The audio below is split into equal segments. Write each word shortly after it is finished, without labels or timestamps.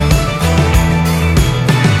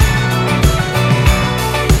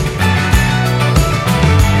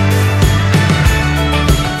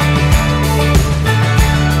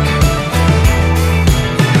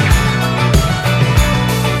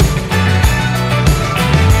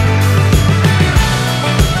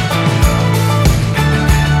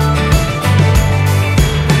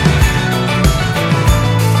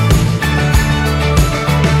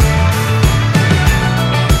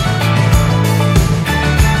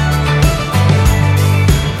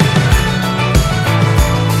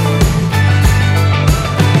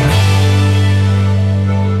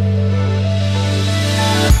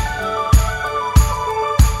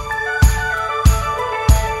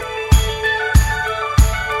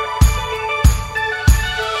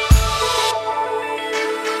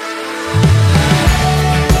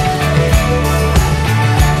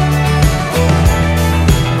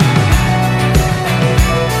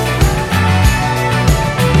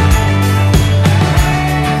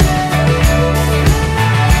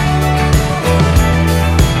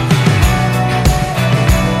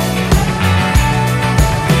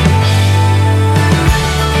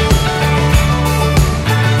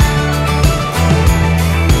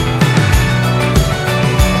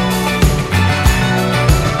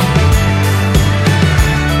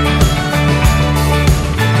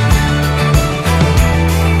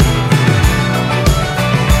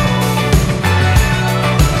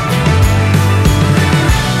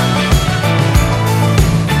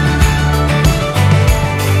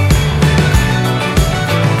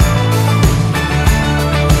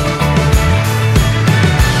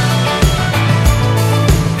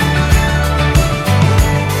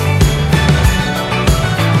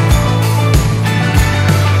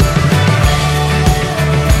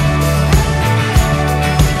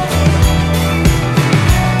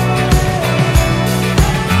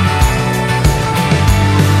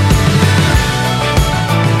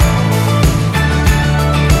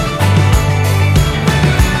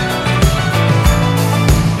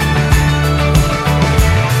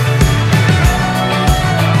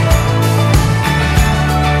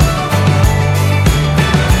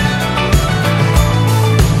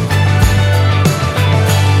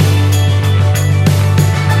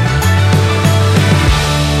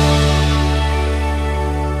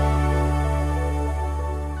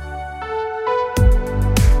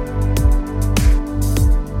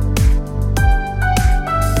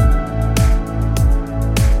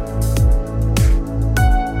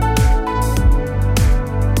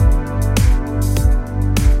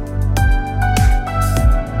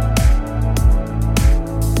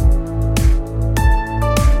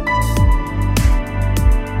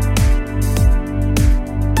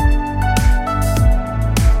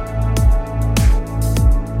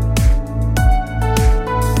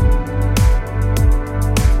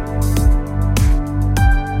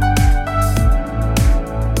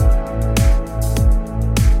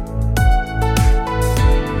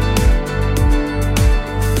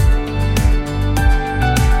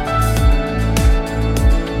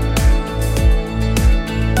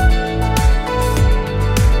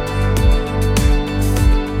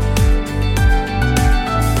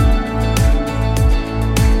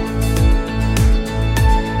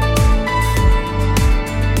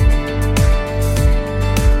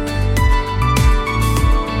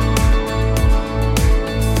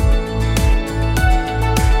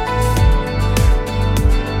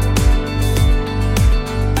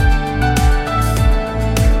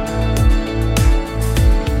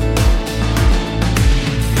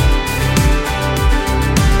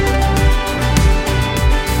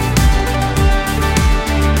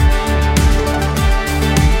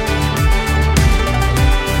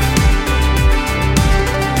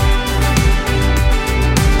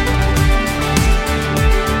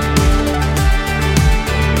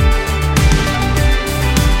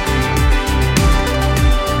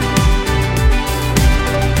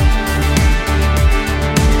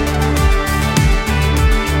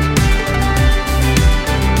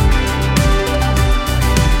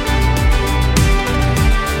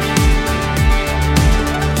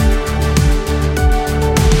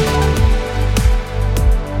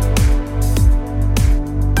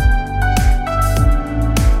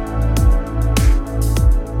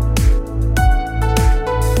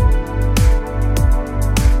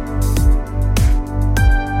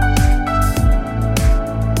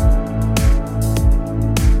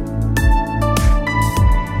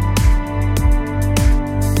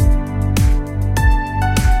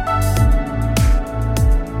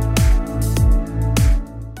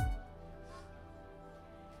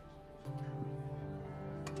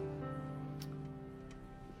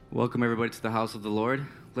Welcome everybody to the house of the Lord.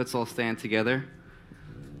 Let's all stand together.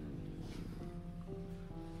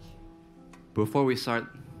 Before we start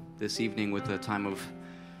this evening with a time of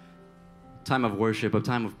worship, a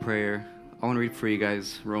time of prayer, I want to read for you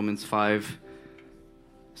guys Romans 5,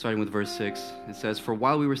 starting with verse 6. It says, "For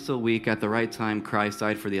while we were still weak, at the right time Christ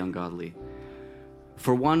died for the ungodly.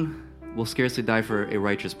 For one will scarcely die for a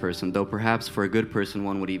righteous person, though perhaps for a good person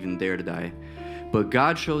one would even dare to die. But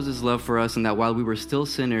God shows his love for us in that while we were still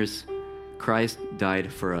sinners, Christ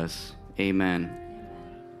died for us." Amen.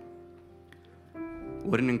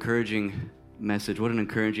 What an encouraging message. What an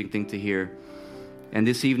encouraging thing to hear. And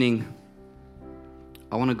this evening,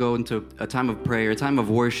 I want to go into a time of prayer, a time of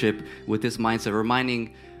worship with this mindset, reminding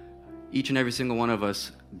each and every single one of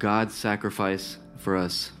us God's sacrifice for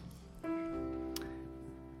us.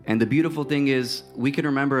 And the beautiful thing is, we can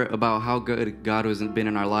remember about how good God has been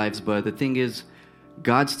in our lives, but the thing is,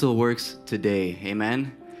 God still works today.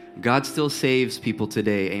 Amen? God still saves people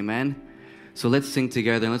today. Amen? So let's sing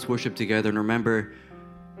together and let's worship together and remember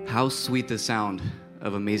how sweet the sound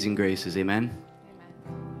of Amazing Grace is. Amen?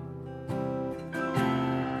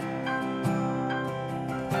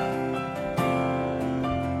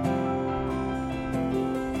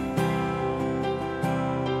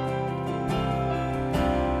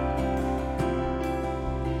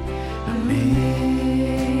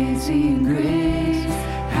 Amazing grace,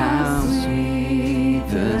 how sweet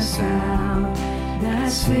the sound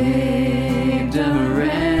that saved a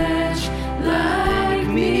wretch like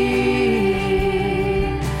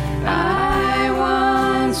me. I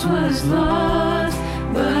once was lost,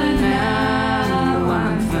 but now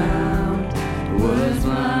I'm found. Was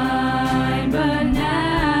blind, but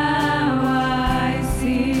now I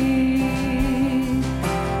see.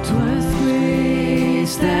 'Twas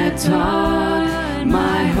grace that taught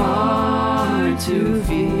my heart to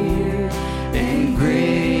fear, and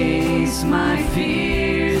grace my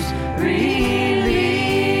fears relieve.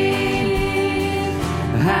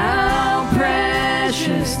 How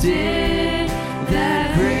precious did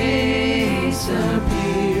that grace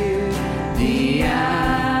appear, the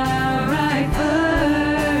hour I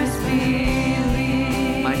first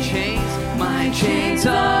believed. My chains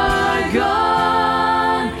are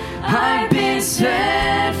gone, I've been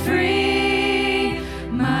set free.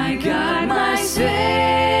 My God, my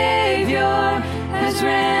Savior has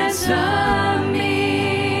ransomed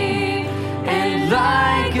me, and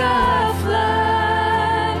like a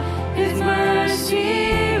flood, His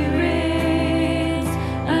mercy reigns,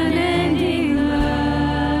 unending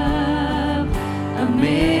love,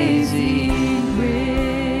 amazing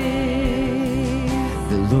grace.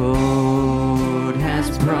 The Lord has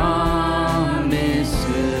promised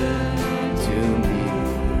good to me.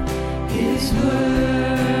 His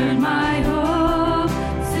word, my hope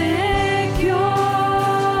secures.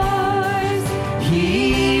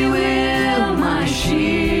 He will my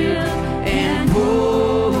shield and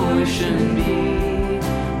portion be,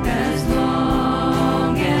 as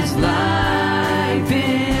long as life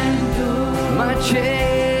endures. My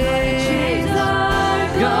chains are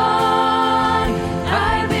gone,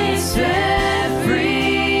 I've been set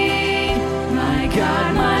free. My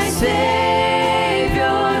God, my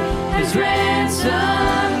Savior has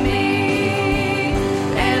ransomed me,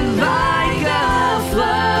 and like a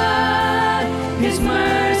flood, His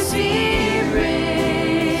mercy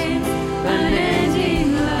reigns,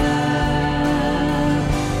 unending love,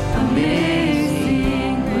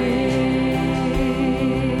 amazing grace.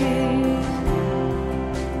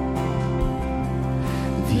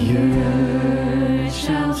 The earth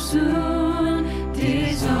shall soon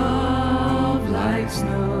dissolve like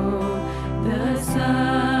snow. The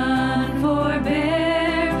sun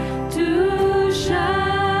forbear to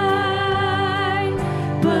shine,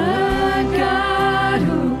 but God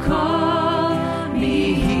who called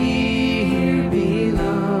me here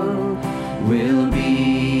below will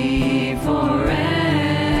be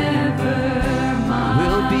forever mine.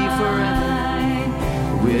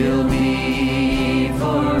 Will be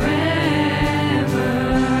forever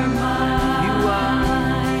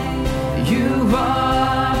mine. You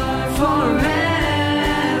are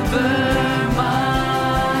forever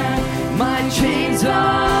mine. My chains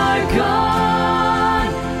are gone,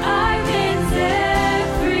 I've been set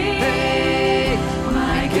free.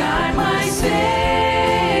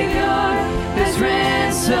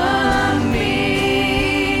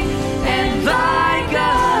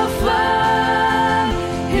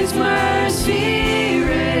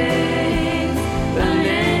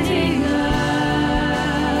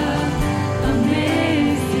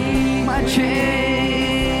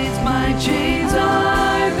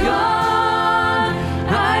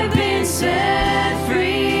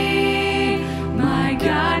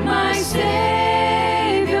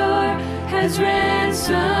 Savior has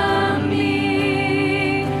ransomed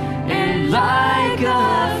me, and like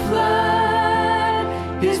a flood,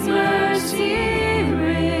 His mercy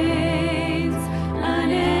reigns,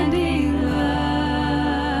 unending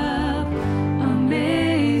love,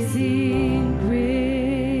 amazing grace.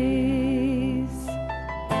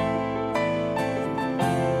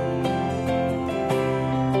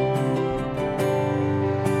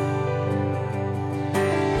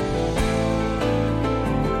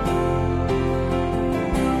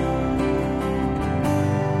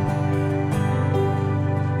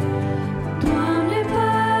 Doamne,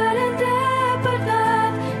 pare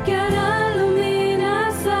îndepărtat, chiar în lumina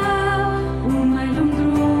sa, un mai lung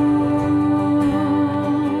drum.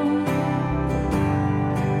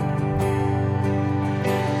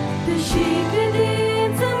 Deși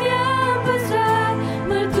credința mi-am păstrat,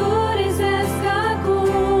 mărturisesc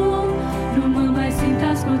acum, nu mă mai simt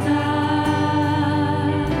ascultat.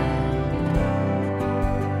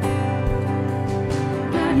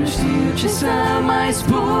 Dar nu știu ce să mai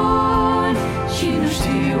spun și nu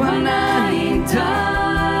știu a înainta,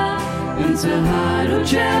 însă harul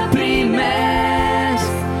ce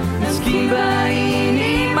primesc îmi schimbă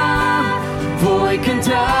inima. Voi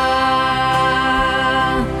cânta,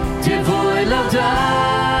 te voi lăuda,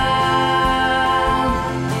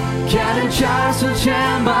 chiar în ceasul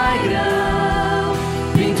cel mai greu,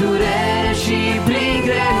 prin durere și prin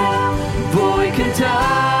greu. Voi cânta,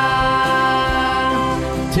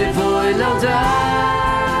 te voi lăuda,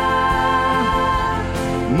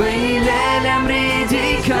 mâinile le-am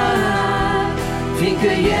ridicat, fiindcă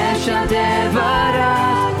ești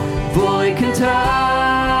adevărat. Voi cânta,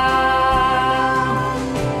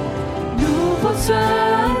 nu pot să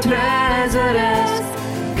întrezăresc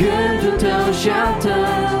gândul tău și al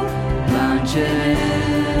tău plan ceresc.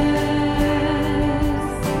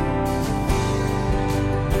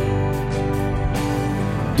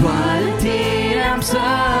 Doar în tine am să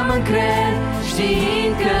mă încred,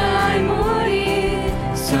 știind că ai murit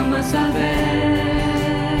să mă salvezi.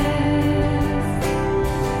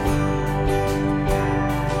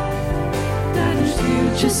 Dar nu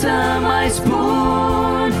știu ce să mai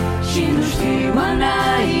spun și nu știu a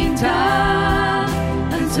înainta,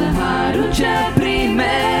 însă harul ce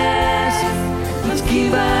primesc îmi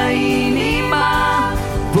schimbă inima.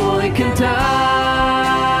 Voi cânta,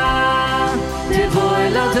 te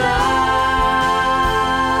voi lăuda,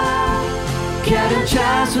 chiar în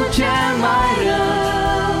ceasul cel mai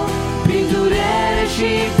rău, prin durere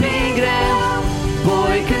și prin greu.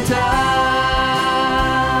 Voi cânta,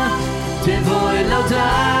 te voi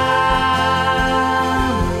lăuda,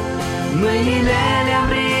 mâinile le-am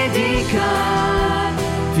ridicat,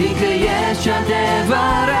 fiindcă ești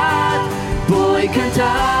adevărat. Voi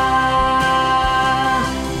cânta,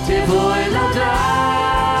 te voi lăuda,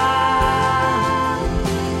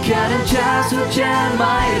 chiar în ceasul cel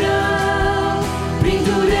mai rău, prin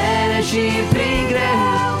durere și prin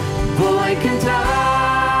greu. Voi cânta,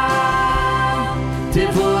 te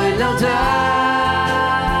voi lăuda,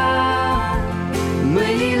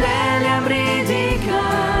 mâinile le-am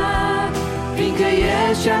ridicat, fiindcă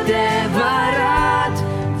ești adevărat.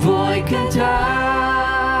 Voi cânta.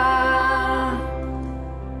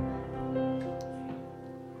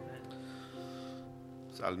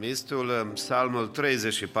 Psalmistul în Psalmul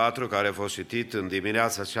 34, care a fost citit în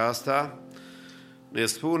dimineața aceasta, ne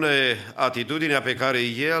spune atitudinea pe care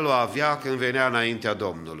el o avea când venea înaintea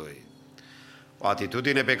Domnului. O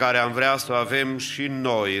atitudine pe care am vrea să o avem și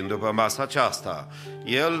noi în după masa aceasta.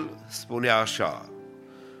 El spunea așa: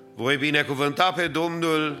 voi binecuvânta pe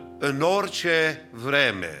Domnul în orice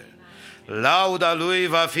vreme. Lauda Lui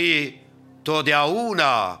va fi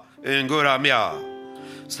totdeauna în gura mea.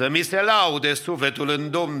 Să mi se laude sufletul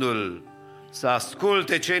în Domnul, să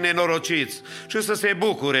asculte cei nenorociți și să se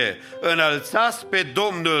bucure. Înălțați pe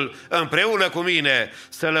Domnul împreună cu mine,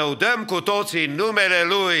 să lăudăm cu toții numele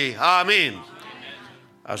Lui. Amin.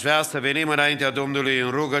 Aș vrea să venim înaintea Domnului în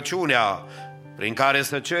rugăciunea prin care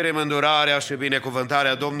să cerem îndurarea și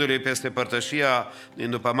binecuvântarea Domnului peste părtășia din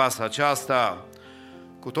după masa aceasta.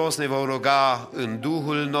 Cu toți ne vom ruga în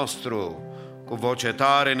Duhul nostru. Cu voce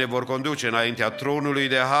tare ne vor conduce înaintea tronului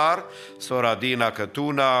de har sora Dina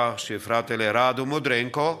Cătuna și fratele Radu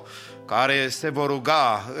Mudrenco, care se vor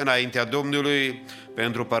ruga înaintea Domnului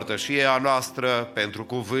pentru părtășia noastră, pentru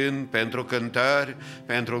cuvânt, pentru cântări,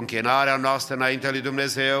 pentru închinarea noastră înaintea lui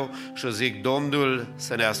Dumnezeu și zic Domnul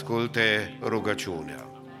să ne asculte rugăciunea.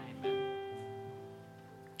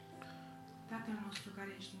 Tatăl nostru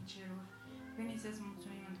care ești în ceruri, venim să-ți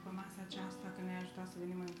mulțumim după masa aceasta că ne-ai ajutat să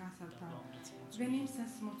venim în casa ta. Venim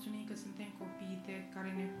să-ți mulțumim că suntem copii care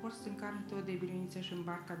ne fost în carne tot de biruință și în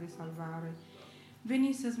barca de salvare.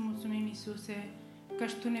 Veni să-ți mulțumim, Iisuse,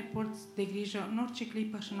 căci Tu ne porți de grijă în orice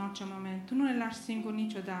clipă și în orice moment. Tu nu ne lași singuri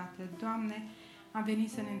niciodată. Doamne, am venit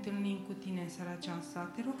să ne întâlnim cu Tine în seara aceasta.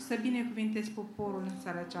 Te rog să binecuvintezi poporul în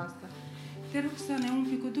seara aceasta. Te rog să ne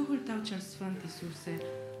umpli cu Duhul Tău cel Sfânt, Iisuse.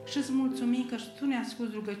 Și îți mulțumim că Tu ne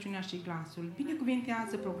asculți rugăciunea și glasul.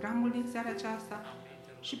 Binecuvintează programul din seara aceasta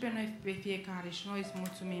și pe noi, pe fiecare. Și noi îți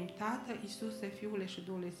mulțumim, Tată, Iisuse, Fiule și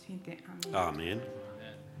Duhul Sfinte. Amin. Amin.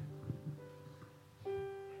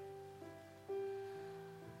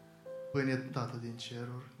 Pâine, Tată din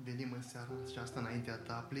ceruri, venim în seara aceasta înaintea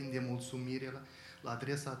Ta, plin de mulțumire la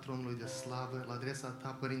adresa tronului de slavă, la adresa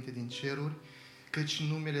Ta, Părinte din ceruri, căci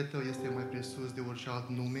numele Tău este mai presus de orice alt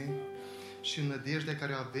nume și în nădejdea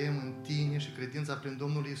care o avem în Tine și credința prin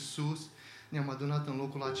Domnul Iisus, ne-am adunat în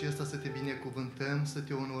locul acesta să Te binecuvântăm, să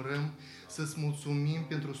Te onorăm, să-ți mulțumim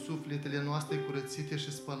pentru sufletele noastre curățite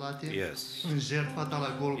și spălate în jertfa Ta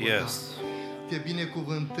la Golgota. Te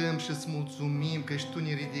binecuvântăm și îți mulțumim că Tu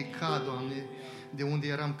ne ridica, Doamne, de unde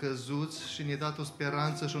eram căzuți și ne-ai dat o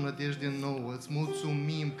speranță și o nădejde nouă. Îți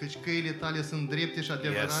mulțumim că căile Tale sunt drepte și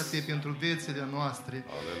adevărate pentru viețile noastre.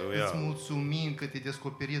 Aleluia. Îți mulțumim că Te-ai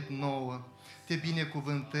descoperit nouă. Te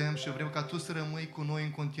binecuvântăm și vrem ca Tu să rămâi cu noi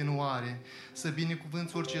în continuare, să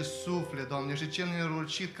binecuvânți orice suflet, Doamne, și cel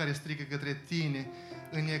nenorocit care strică către Tine.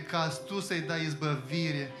 În necaz, Tu să-i dai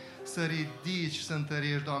izbăvire, să ridici, să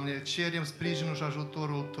întărești, Doamne. Cerem sprijinul și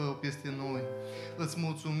ajutorul Tău peste noi. Îți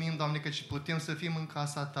mulțumim, Doamne, că și putem să fim în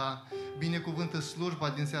casa Ta. Binecuvântă slujba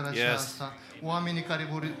din seara aceasta. Oamenii care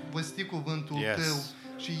vor văsti cuvântul Tău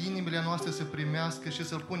și inimile noastre să primească și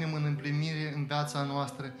să-L punem în împlinire în viața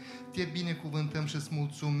noastră. Te binecuvântăm și îți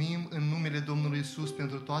mulțumim în numele Domnului Iisus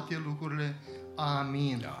pentru toate lucrurile.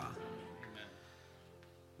 Amin. Da.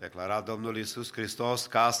 Declara Domnul Iisus Hristos,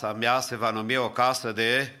 casa mea se va numi o casă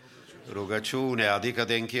de rugăciune, adică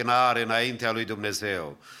de închinare înaintea lui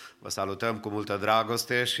Dumnezeu. Vă salutăm cu multă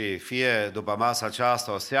dragoste și fie după masa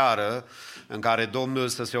aceasta o seară în care Domnul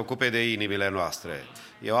să se ocupe de inimile noastre.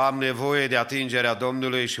 Eu am nevoie de atingerea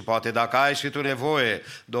Domnului și poate dacă ai și tu nevoie,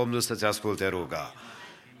 Domnul să-ți asculte ruga.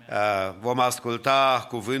 Vom asculta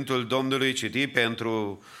cuvântul Domnului citit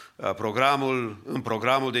pentru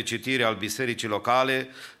programul de citire al bisericii locale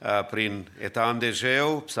prin Etam de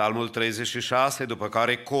Jeu, Psalmul 36, după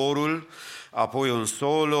care corul, apoi un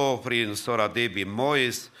solo prin sora Debbie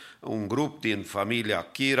Mois, un grup din familia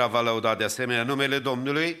Chira va lăuda de asemenea numele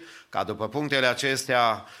Domnului, ca după punctele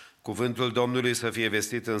acestea cuvântul Domnului să fie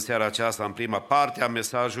vestit în seara aceasta în prima parte a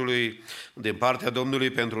mesajului din partea Domnului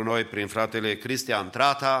pentru noi prin fratele Cristian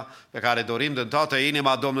Trata, pe care dorim din toată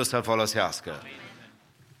inima Domnul să-l folosească. Amin.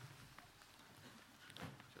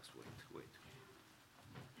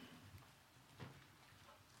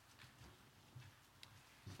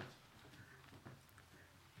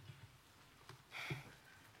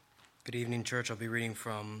 Good evening, church. I'll be reading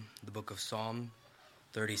from the book of Psalm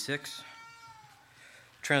 36.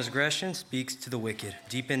 Transgression speaks to the wicked,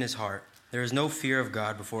 deep in his heart. There is no fear of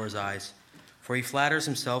God before his eyes, for he flatters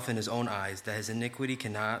himself in his own eyes that his iniquity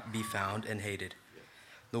cannot be found and hated.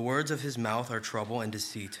 The words of his mouth are trouble and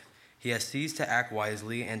deceit. He has ceased to act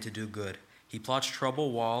wisely and to do good. He plots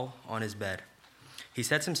trouble while on his bed. He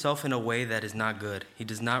sets himself in a way that is not good. He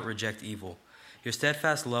does not reject evil. Your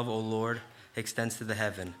steadfast love, O Lord, extends to the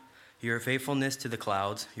heaven. Your faithfulness to the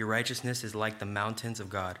clouds, your righteousness is like the mountains of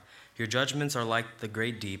God. Your judgments are like the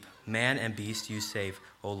great deep. Man and beast you save,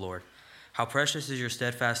 O Lord. How precious is your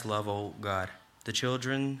steadfast love, O God. The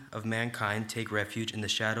children of mankind take refuge in the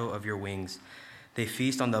shadow of your wings. They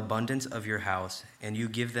feast on the abundance of your house, and you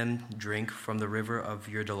give them drink from the river of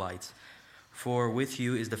your delights. For with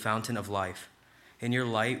you is the fountain of life. In your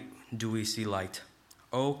light do we see light.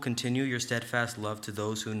 Oh, continue your steadfast love to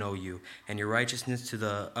those who know you, and your righteousness to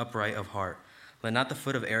the upright of heart. Let not the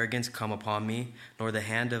foot of arrogance come upon me, nor the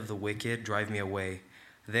hand of the wicked drive me away.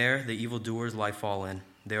 There the evildoers lie fallen.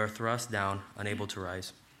 They are thrust down, unable to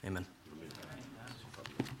rise. Amen.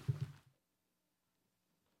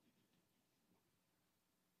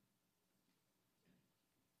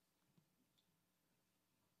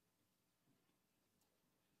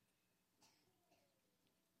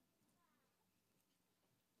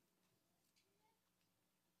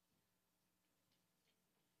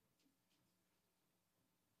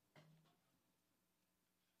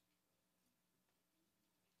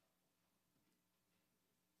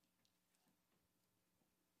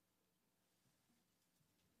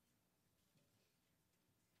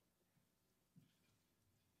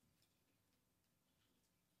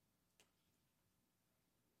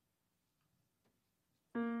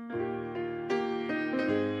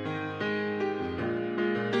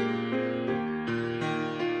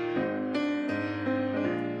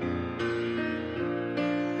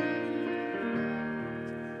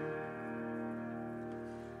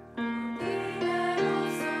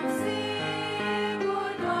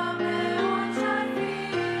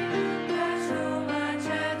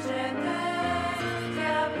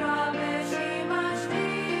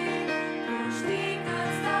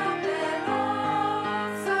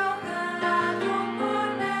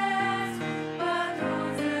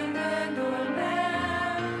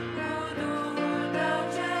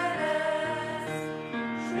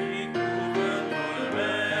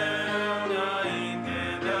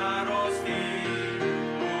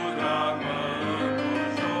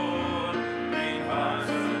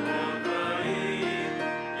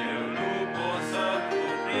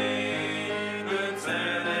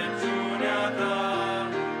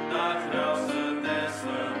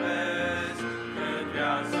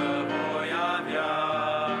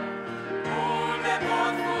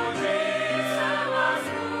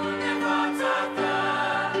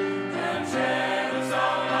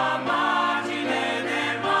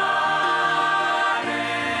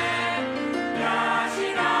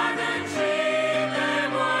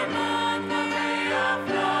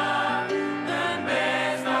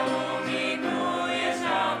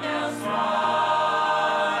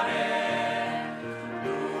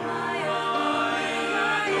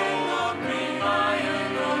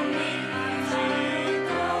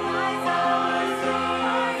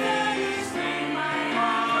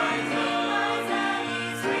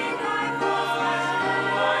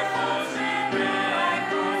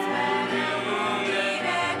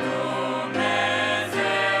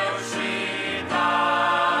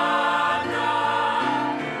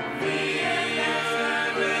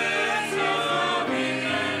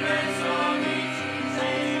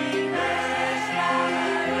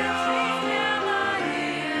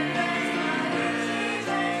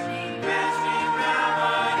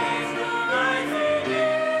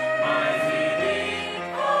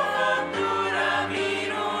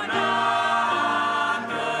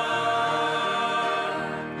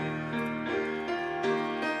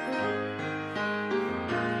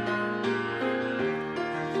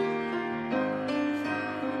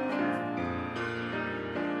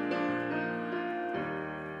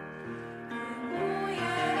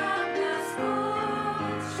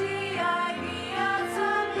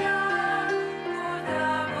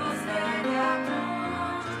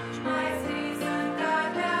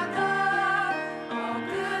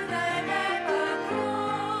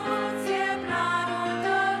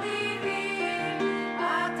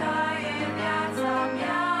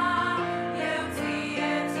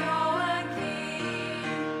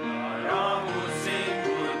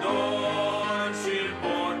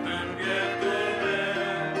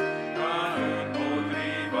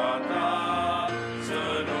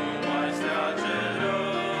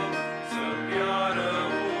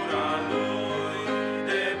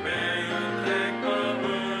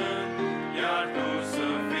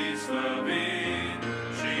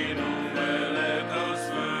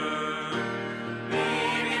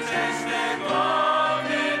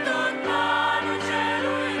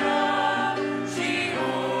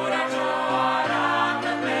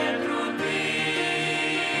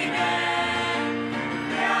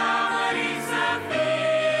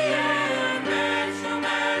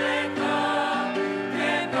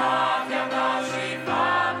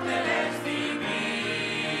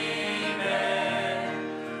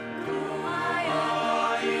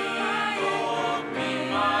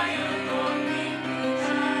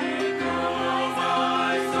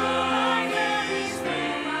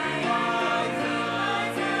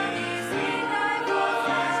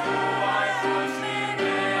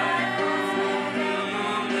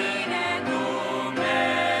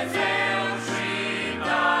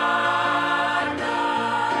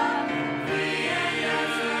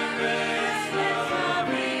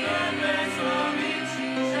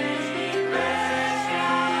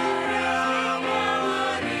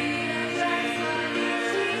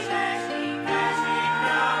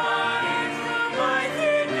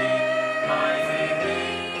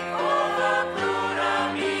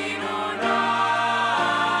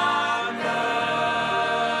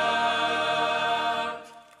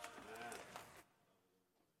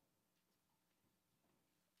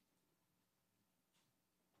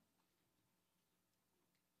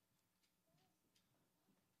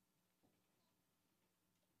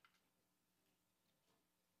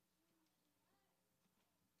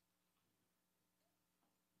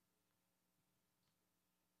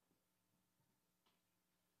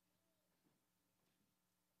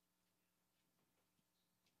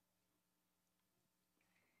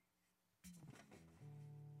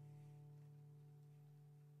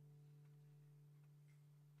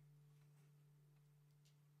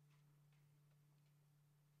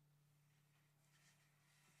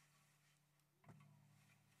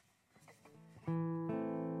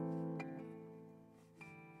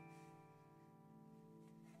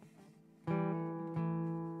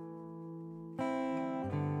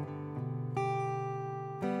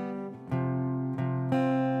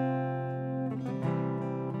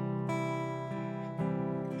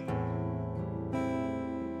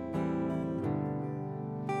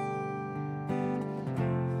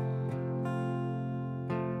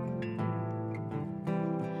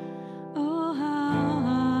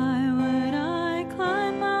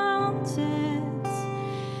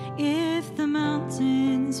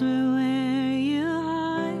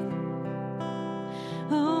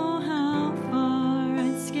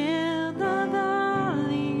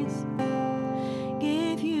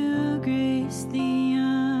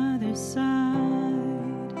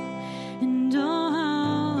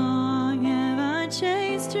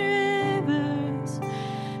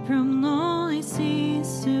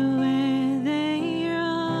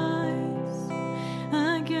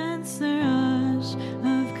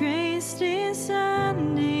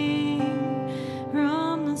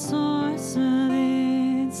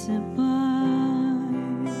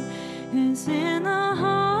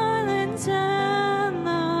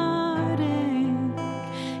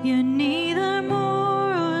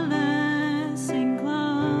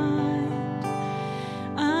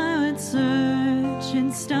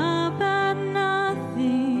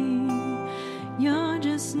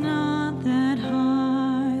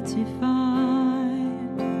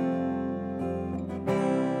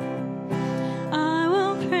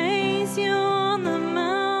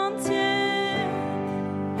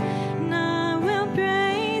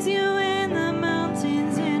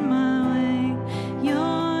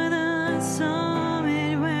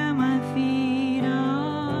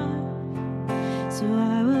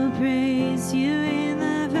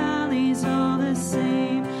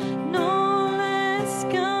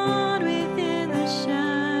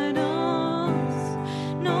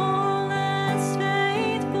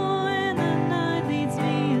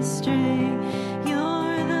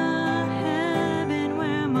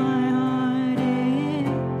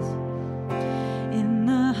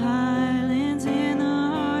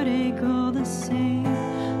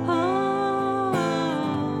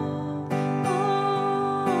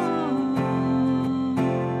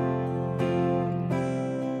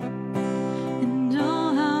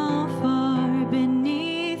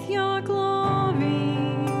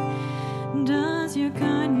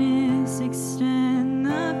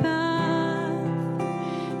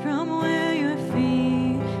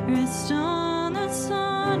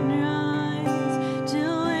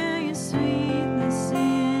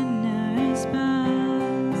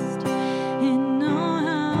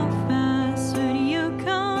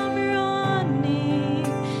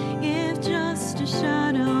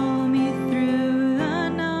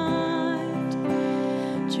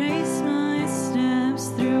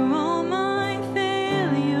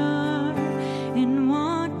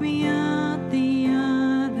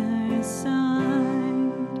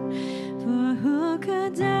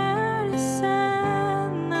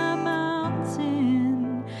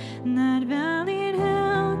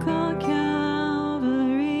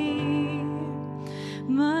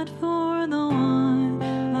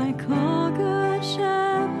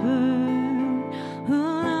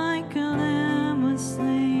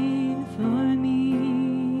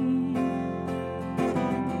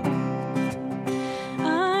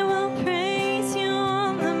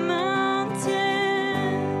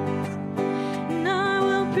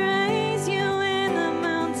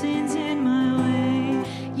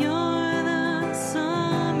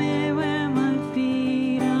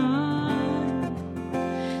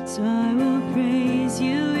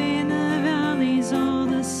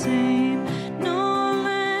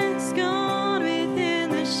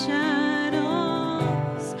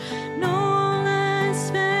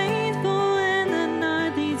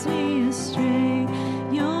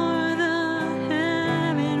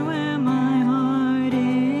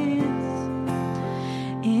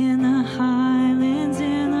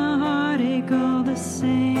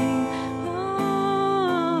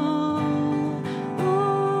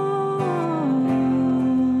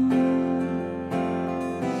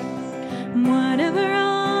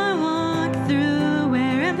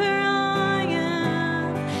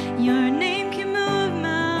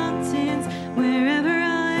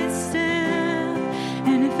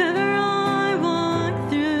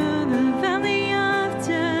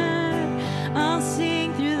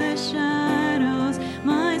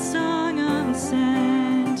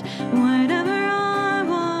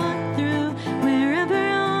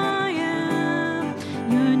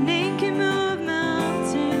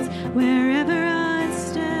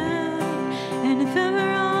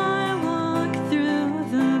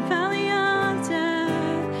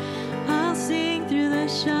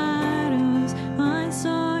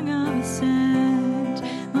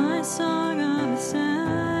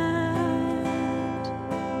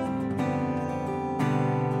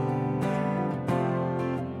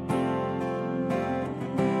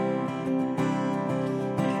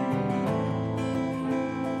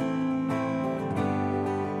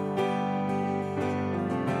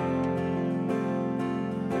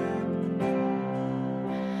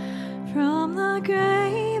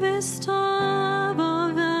 gravest of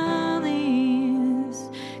all valleys,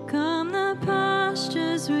 come the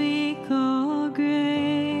pastures we call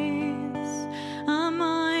grace, a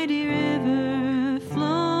mighty river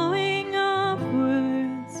flowing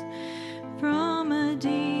upwards from a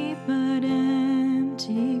deep but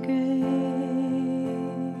empty grave.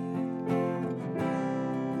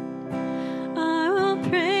 I will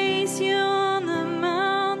praise you on the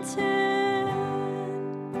mountain.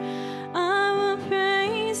 I will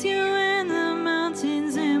praise you in the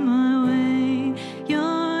mountains in my way.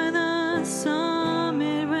 You're the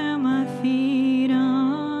summit where my feet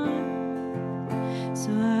are. So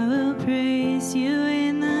I will praise you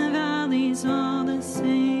in the valleys all the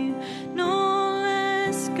same. No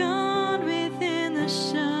less God within the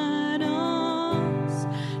shadows.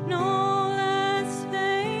 No less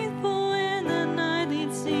faithful when the night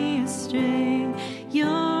leads me astray.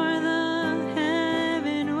 You're the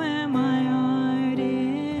heaven where my heart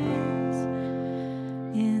is.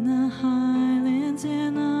 In the highlands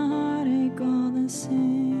and the heartache all the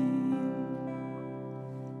same.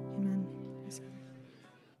 Amen.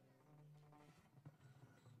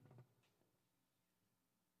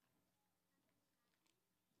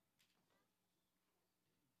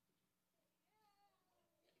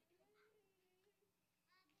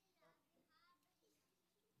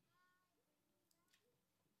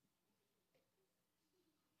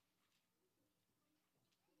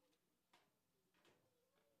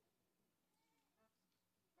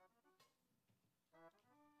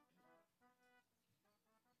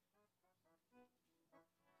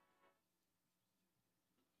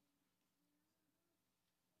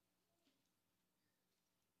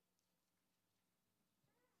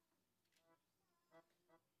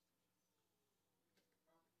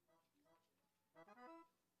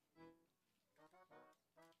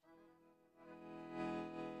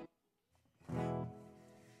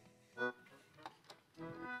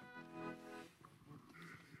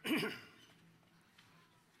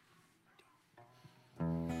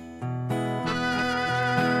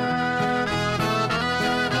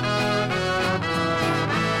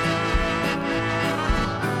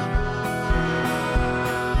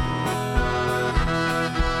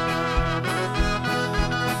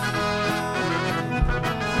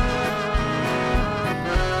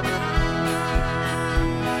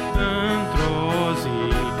 Într-o zi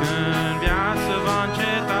când viața va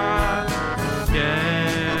înceta, eu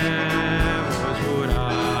voi zbura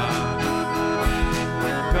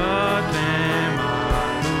către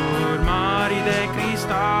maluri mari de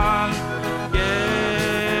cristal.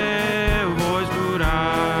 Eu voi zbura.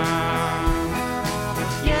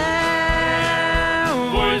 Eu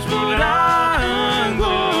voi zbura în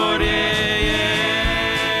glorie.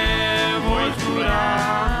 Eu voi zbura.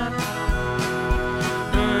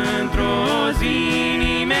 Într-o zi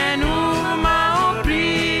nimeni nu m-a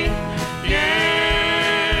oprit.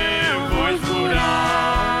 Eu voi zbura.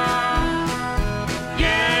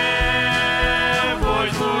 Eu voi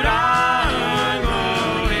zbura în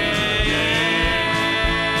glorie.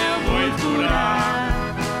 Eu voi zbura.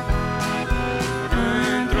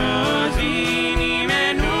 Într-o zi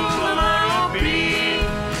nimeni nu m-a oprit.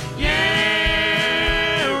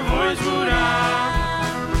 Eu voi zbura.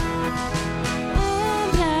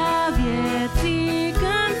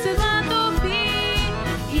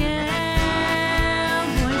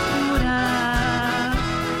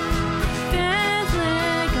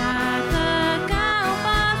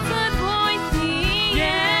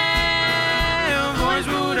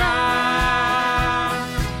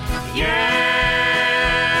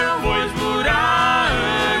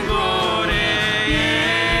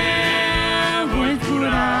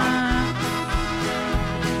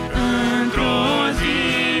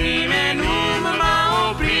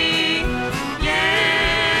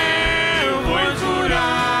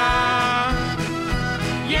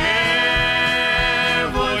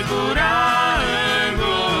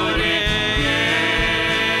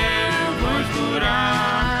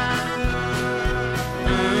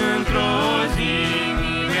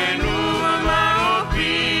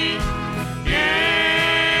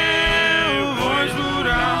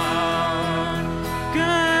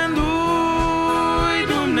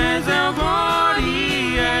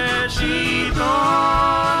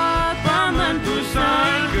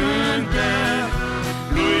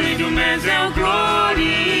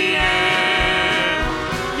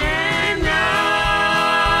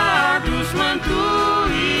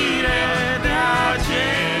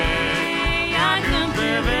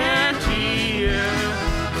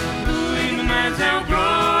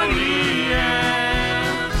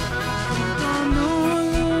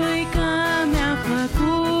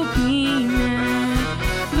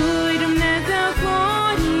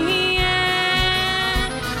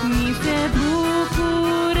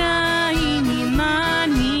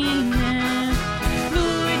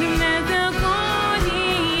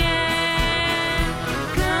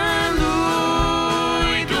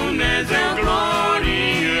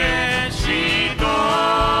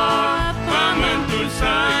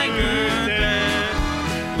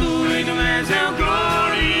 lui Dumnezeu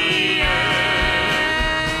glorie,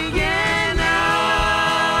 El a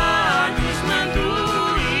adus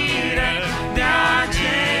mântuire, de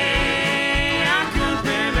aceea cânt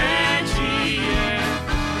pe vecie,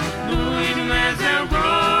 lui Dumnezeu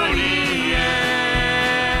glorie,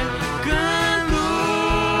 cânt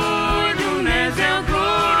lui Dumnezeu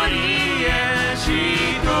glorie și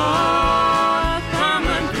tot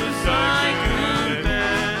pământul să-i cânte,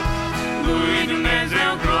 lui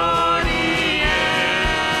Dumnezeu glorie,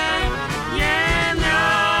 El ne-a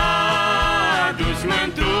adus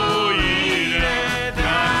mântuire, de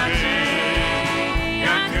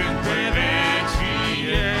aceea cânt pe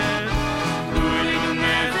vecie, lui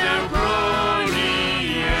Dumnezeu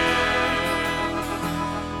glorie.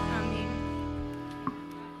 Amin.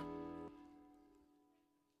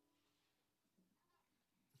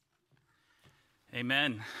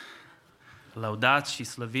 Amen. Lăudat și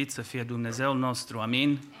slăvit să fie Dumnezeul nostru.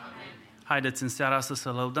 Amin. Haideți în seara asta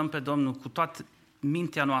să lăudăm pe Domnul cu toată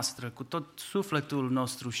mintea noastră, cu tot sufletul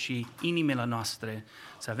nostru și inimile noastre.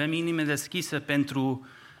 Să avem inime deschise pentru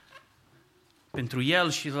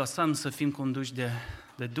El și lăsăm să fim conduși de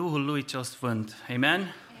Duhul Lui cel Sfânt.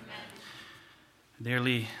 Amen.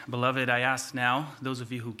 Dearly beloved, I ask now, those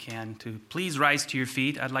of you who can, to please rise to your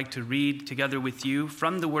feet. I'd like to read together with you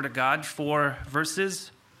from the Word of God 4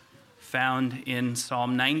 verses found in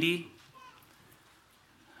Psalm 90.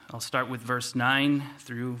 I'll start with verse 9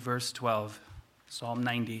 through verse 12. Psalm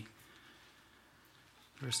 90,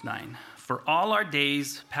 verse 9. For all our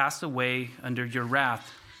days pass away under your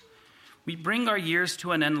wrath. We bring our years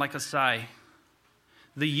to an end like a sigh.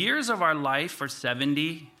 The years of our life are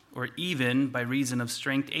 70, or even, by reason of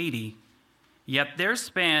strength, 80. Yet their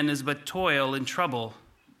span is but toil and trouble.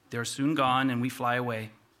 They're soon gone, and we fly away.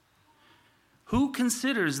 Who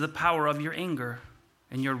considers the power of your anger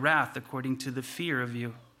and your wrath according to the fear of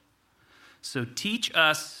you? So teach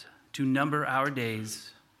us to number our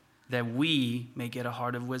days, that we may get a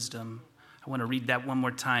heart of wisdom. I want to read that one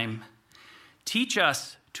more time. Teach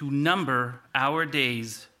us to number our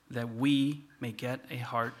days, that we may get a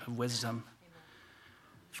heart of wisdom.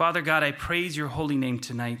 Father God, I praise your holy name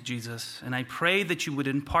tonight, Jesus, and I pray that you would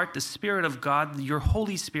impart the Spirit of God, your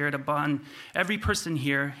Holy Spirit, upon every person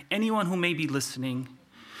here, anyone who may be listening,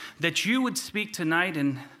 that you would speak tonight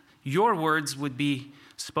and your words would be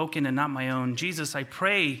spoken and not my own. Jesus, I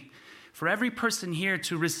pray for every person here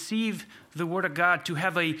to receive the Word of God, to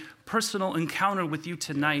have a personal encounter with you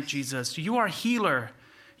tonight, Jesus. You are healer,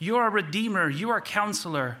 you are redeemer, you are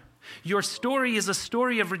counselor. Your story is a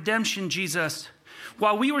story of redemption, Jesus.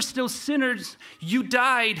 While we were still sinners, you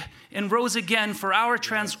died and rose again for our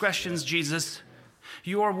transgressions, Jesus.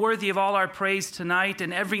 You are worthy of all our praise tonight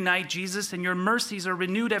and every night, Jesus, and your mercies are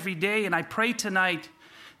renewed every day. And I pray tonight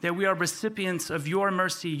that we are recipients of your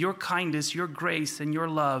mercy, your kindness, your grace, and your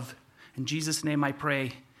love. In Jesus' name I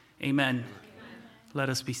pray. Amen. Let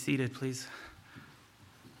us be seated, please.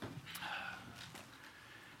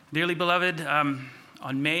 Dearly beloved,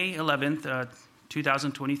 on May 11th,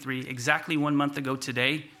 2023, exactly 1 month ago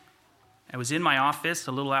today, I was in my office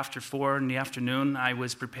a little after 4 in the afternoon. I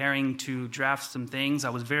was preparing to draft some things.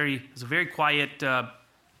 It was a very quiet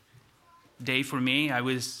day for me. I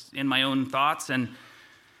was in my own thoughts, and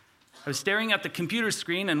I was staring at the computer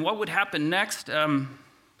screen, and what would happen next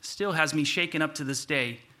still has me shaken up to this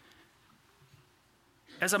day.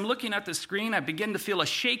 As I'm looking at the screen, I begin to feel a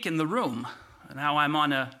shake in the room. Now I'm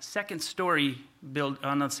on a second story of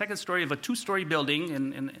a 2-story building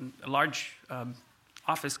in a large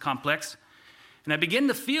office complex, and I begin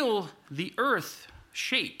to feel the earth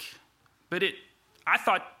shake. But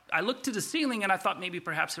I looked to the ceiling and I thought maybe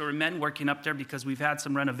perhaps there were men working up there because we've had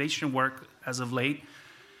some renovation work as of late.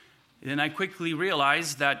 Then I quickly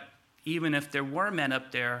realized that even if there were men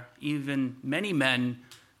up there, even many men,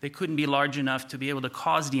 they couldn't be large enough to be able to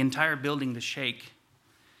cause the entire building to shake.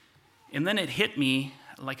 And then it hit me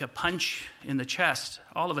like a punch in the chest.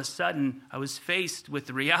 All of a sudden, I was faced with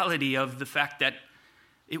the reality of the fact that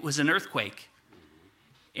it was an earthquake.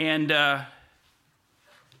 And to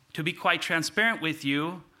be quite transparent with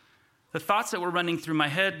you, the thoughts that were running through my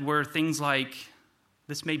head were things like,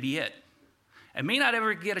 this may be it. I may not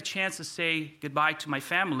ever get a chance to say goodbye to my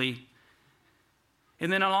family.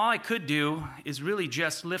 And then all I could do is really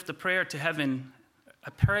just lift a prayer to heaven,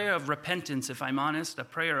 a prayer of repentance, if I'm honest, a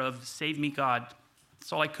prayer of save me, God.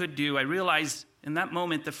 That's all I could do. I realized in that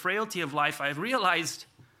moment the frailty of life. I realized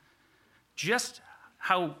just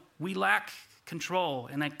how we lack control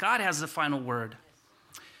and that God has the final word.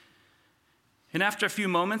 And after a few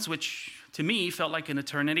moments, which to me felt like an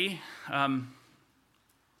eternity,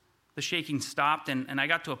 the shaking stopped, and I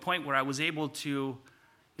got to a point where I was able to,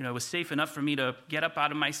 it was safe enough for me to get up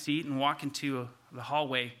out of my seat and walk into the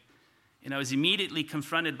hallway. And I was immediately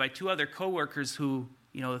confronted by two other coworkers who,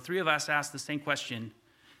 the three of us asked the same question.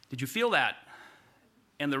 Did you feel that?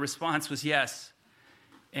 And the response was yes.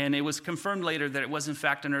 And it was confirmed later that it was in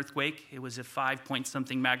fact an earthquake. It was a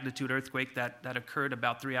 5-point-something magnitude earthquake that occurred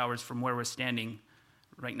about 3 hours from where we're standing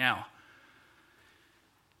right now.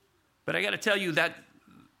 But I got to tell you that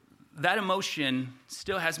emotion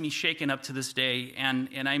still has me shaken up to this day, and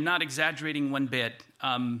I'm not exaggerating one bit.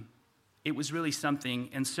 It was really something.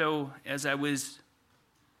 And so as I was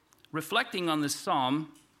reflecting on this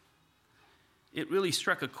psalm, it really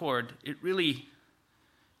struck a chord.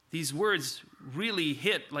 These words really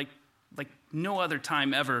hit like no other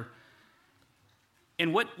time ever.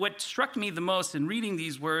 And what struck me the most in reading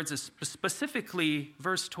these words is specifically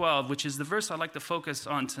verse 12, which is the verse I'd like to focus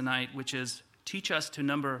on tonight, which is, teach us to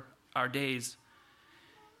number our days.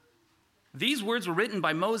 These words were written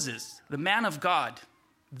by Moses, the man of God.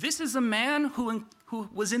 This is a man who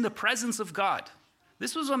was in the presence of God.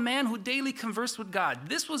 This was a man who daily conversed with God.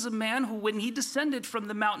 This was a man who, when he descended from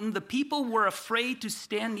the mountain, the people were afraid to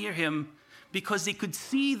stand near him because they could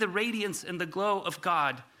see the radiance and the glow of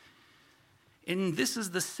God. And this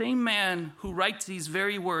is the same man who writes these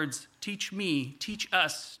very words, teach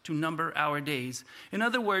us to number our days. In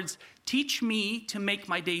other words, teach me to make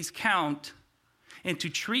my days count and to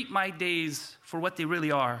treat my days for what they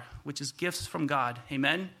really are, which is gifts from God.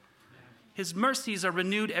 Amen? His mercies are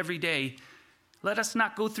renewed every day. Let us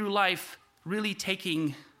not go through life really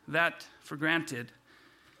taking that for granted.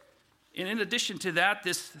 And in addition to that,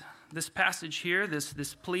 this passage here,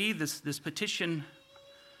 this plea, this petition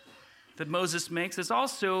that Moses makes, is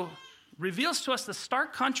also reveals to us the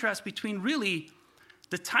stark contrast between really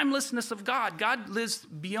the timelessness of God. God lives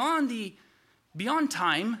beyond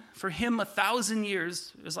time. For him, 1,000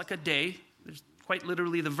 years is like a day. There's quite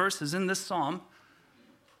literally the verses in this psalm.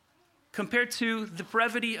 Compared to the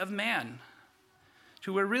brevity of man,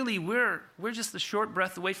 to where really we're just a short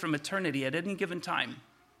breath away from eternity at any given time.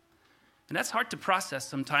 And that's hard to process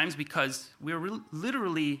sometimes because we're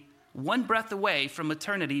literally one breath away from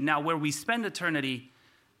eternity. Now, where we spend eternity,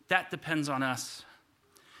 that depends on us.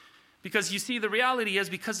 Because you see, the reality is,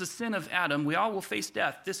 because of the sin of Adam, we all will face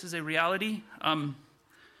death. This is a reality.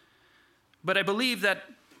 But I believe that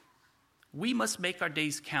we must make our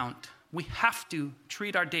days count. We have to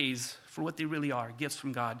treat our days for what they really are, gifts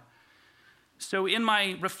from God. So in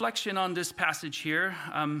my reflection on this passage here,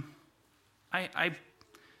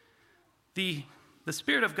 the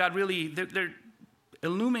Spirit of God really, they're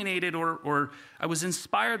illuminated, or I was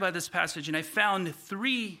inspired by this passage, and I found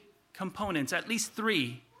 3 components, at least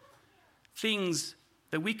 3 things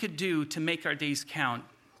that we could do to make our days count.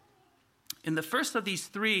 And the first of these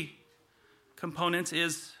 3 components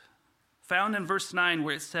is found in verse 9,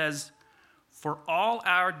 where it says, "For all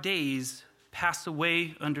our days pass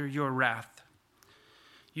away under your wrath."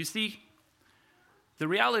 You see, the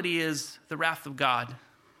reality is the wrath of God.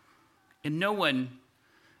 And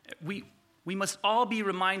we must all be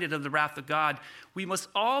reminded of the wrath of God. We must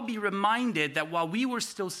all be reminded that while we were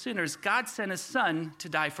still sinners, God sent his Son to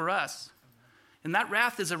die for us. And that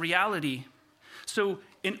wrath is a reality. So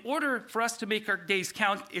in order for us to make our days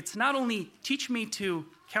count, it's not only teach me to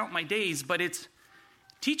count my days, but it's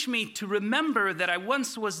teach me to remember that I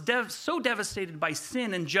once was so devastated by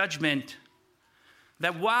sin and judgment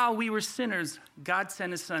that while we were sinners, God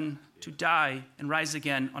sent his Son to die and rise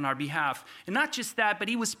again on our behalf. And not just that, but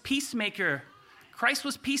he was peacemaker. Christ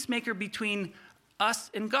was peacemaker between us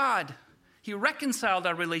and God. He reconciled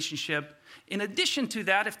our relationship. In addition to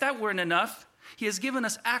that, if that weren't enough, he has given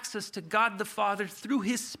us access to God the Father through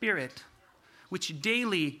his Spirit, which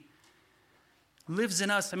daily lives in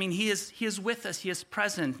us. I mean, he is with us. He is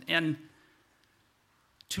present. And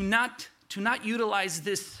to not utilize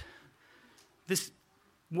this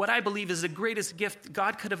what I believe is the greatest gift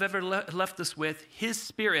God could have ever left us with, his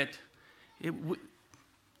Spirit,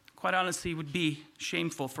 quite honestly, would be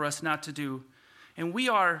shameful for us not to do. And we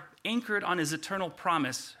are anchored on his eternal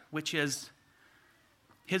promise, which is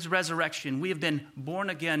his resurrection. We have been born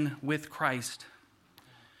again with Christ.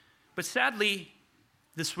 But sadly,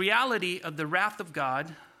 this reality of the wrath of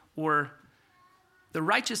God, or the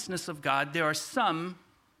righteousness of God, there are some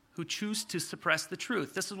who choose to suppress the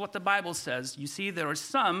truth. This is what the Bible says. You see, there are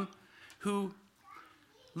some who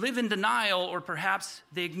live in denial, or perhaps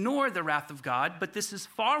they ignore the wrath of God, but this is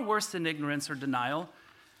far worse than ignorance or denial,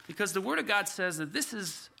 because the Word of God says that this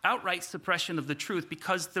is outright suppression of the truth,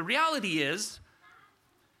 because the reality is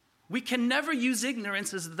we can never use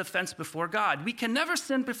ignorance as a defense before God. We can never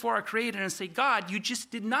sin before our Creator and say, God, you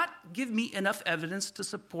just did not give me enough evidence to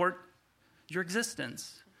support your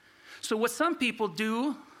existence. So what some people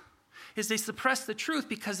do is they suppress the truth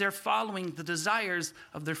because they're following the desires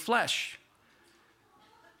of their flesh.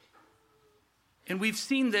 And we've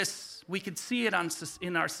seen this, we could see it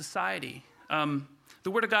in our society.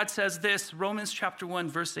 The Word of God says this, Romans chapter 1,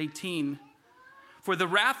 verse 18. For the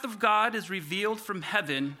wrath of God is revealed from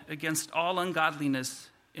heaven against all ungodliness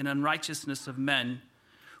and unrighteousness of men,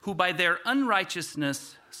 who by their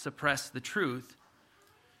unrighteousness suppress the truth.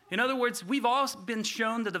 In other words, we've all been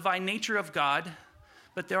shown the divine nature of God,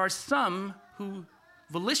 but there are some who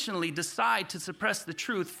volitionally decide to suppress the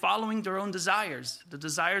truth following their own desires, the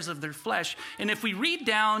desires of their flesh. And if we read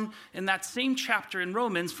down in that same chapter in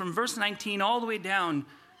Romans from verse 19 all the way down,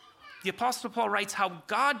 the Apostle Paul writes how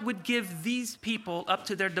God would give these people up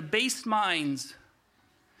to their debased minds,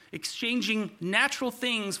 exchanging natural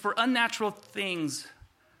things for unnatural things,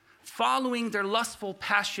 following their lustful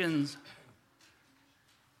passions,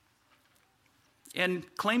 and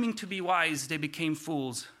claiming to be wise, they became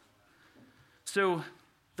fools. So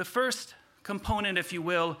the first component, if you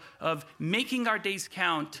will, of making our days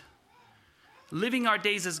count, living our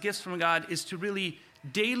days as gifts from God, is to really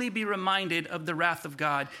daily be reminded of the wrath of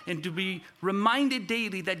God and to be reminded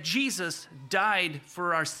daily that Jesus died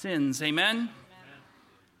for our sins. Amen? Amen.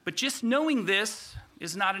 But just knowing this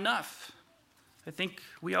is not enough. I think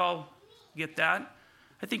we all get that.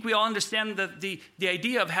 I think we all understand that the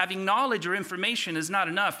idea of having knowledge or information is not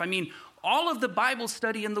enough. I mean, all of the Bible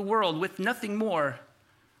study in the world with nothing more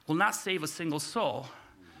will not save a single soul.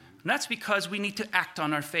 And that's because we need to act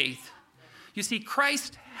on our faith. You see,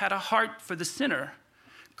 Christ had a heart for the sinner.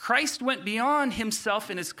 Christ went beyond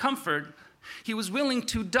himself and his comfort. He was willing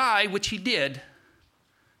to die, which he did,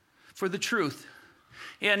 for the truth.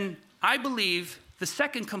 And I believe the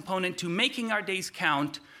second component to making our days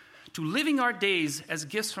count, to living our days as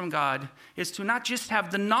gifts from God, is to not just have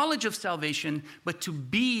the knowledge of salvation, but to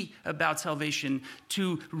be about salvation,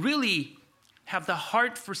 to really have the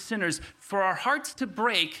heart for sinners, for our hearts to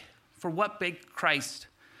break for what begged Christ.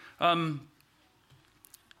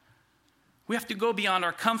 We have to go beyond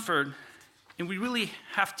our comfort, and we really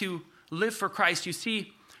have to live for Christ. You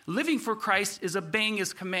see, living for Christ is obeying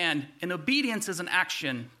his command, and obedience is an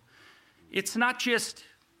action. It's not just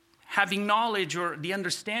having knowledge or the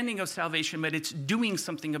understanding of salvation, but it's doing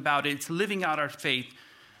something about it. It's living out our faith.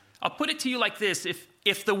 I'll put it to you like this.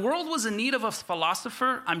 If the world was in need of a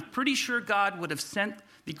philosopher, I'm pretty sure God would have sent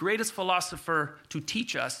the greatest philosopher to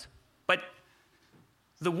teach us. But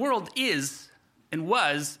the world is and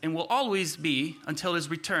was and will always be, until his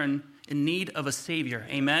return, in need of a Savior.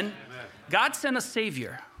 Amen? Amen. God sent a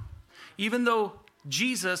Savior. Even though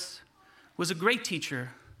Jesus was a great teacher,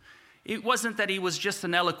 it wasn't that he was just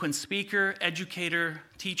an eloquent speaker, educator,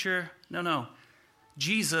 teacher. No.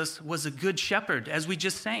 Jesus was a good shepherd, as we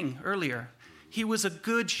just sang earlier. He was a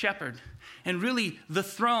good shepherd. And really, the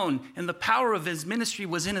throne and the power of his ministry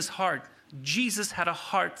was in his heart. Jesus had a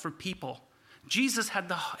heart for people. Jesus had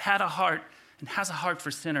a heart and has a heart for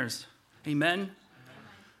sinners. Amen?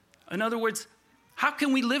 In other words, how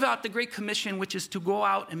can we live out the Great Commission, which is to go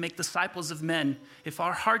out and make disciples of men, if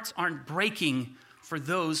our hearts aren't breaking for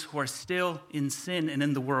those who are still in sin and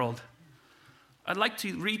in the world? I'd like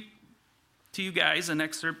to read to you guys an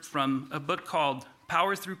excerpt from a book called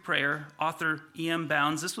Power Through Prayer, author E.M.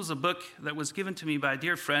 Bounds. This was a book that was given to me by a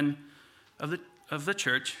dear friend of the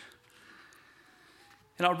church.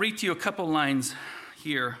 And I'll read to you a couple lines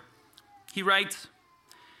here. He writes,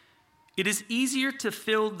 "It is easier to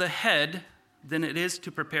fill the head than it is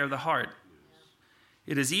to prepare the heart.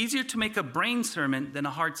 It is easier to make a brain sermon than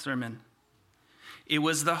a heart sermon. It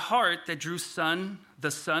was the heart that drew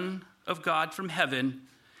the Son of God from heaven.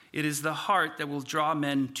 It is the heart that will draw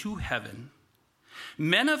men to heaven.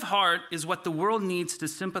 Men of heart is what the world needs to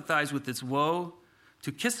sympathize with its woe,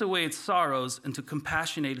 to kiss away its sorrows, and to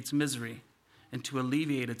compassionate its misery, and to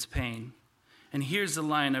alleviate its pain." And here's the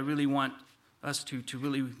line I really want us to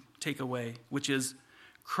really take away, which is,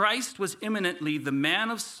 Christ was eminently the man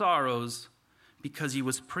of sorrows because he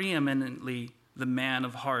was preeminently the man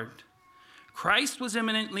of heart. Christ was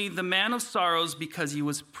eminently the man of sorrows because he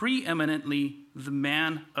was preeminently the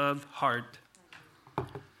man of heart.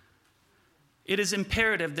 It is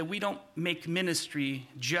imperative that we don't make ministry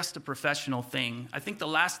just a professional thing. I think the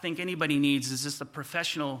last thing anybody needs is just a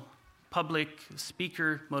professional public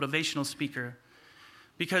speaker, motivational speaker.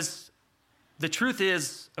 Because the truth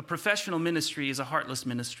is, a professional ministry is a heartless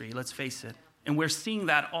ministry, let's face it. And we're seeing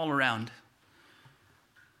that all around.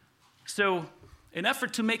 So, in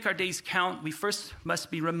effort to make our days count, we first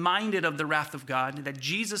must be reminded of the wrath of God, that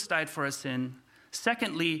Jesus died for our sin.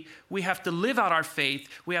 Secondly, we have to live out our faith.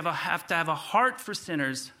 We have to have a heart for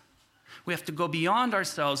sinners. We have to go beyond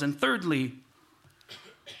ourselves. And thirdly,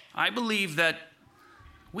 I believe that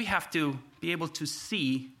we have to be able to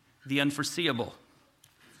see the unforeseeable.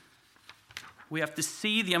 We have to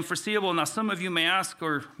see the unforeseeable. Now, some of you may ask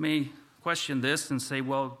or may question this and say,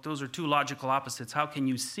 well, those are two logical opposites. How can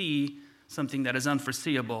you see something that is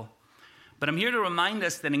unforeseeable? But I'm here to remind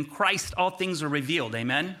us that in Christ all things are revealed.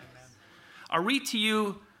 Amen? I'll read to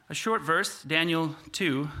you a short verse, Daniel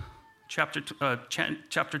 2,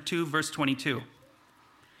 chapter 2, verse 22.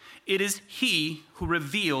 It is he who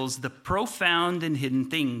reveals the profound and hidden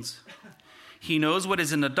things. He knows what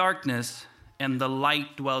is in the darkness, and the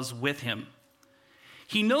light dwells with him.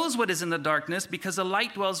 He knows what is in the darkness because the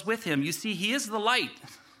light dwells with him. You see, he is the light.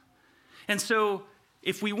 And so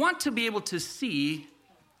if we want to be able to see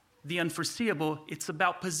the unforeseeable, it's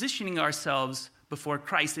about positioning ourselves before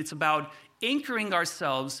Christ. It's about anchoring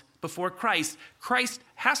ourselves before Christ. Christ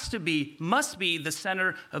must be the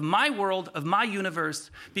center of my world, of my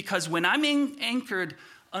universe, because when I'm anchored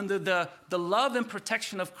under the love and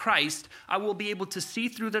protection of Christ, I will be able to see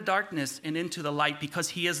through the darkness and into the light because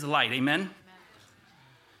he is the light. Amen?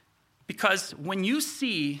 Because when you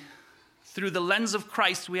see through the lens of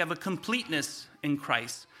Christ, we have a completeness in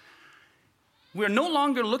Christ. We're no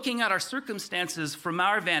longer looking at our circumstances from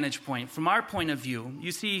our vantage point, from our point of view.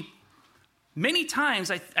 You see, many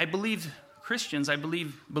times I believe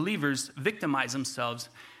believers victimize themselves.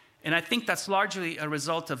 And I think that's largely a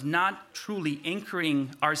result of not truly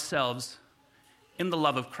anchoring ourselves in the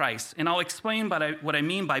love of Christ. And I'll explain what I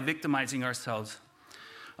mean by victimizing ourselves.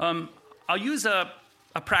 I'll use a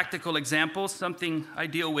practical example, something I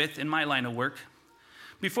deal with in my line of work.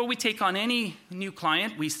 Before we take on any new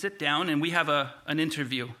client, we sit down and we have an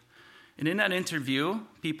interview. And in that interview,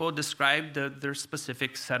 people describe their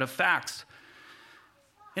specific set of facts.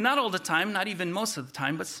 And not all the time, not even most of the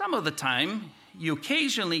time, but some of the time, you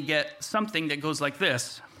occasionally get something that goes like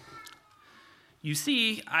this. You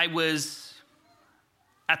see, I was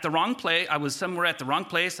at the wrong place. I was somewhere at the wrong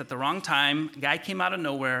place at the wrong time. A guy came out of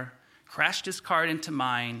nowhere, crashed his car into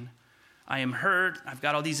mine. I am hurt. I've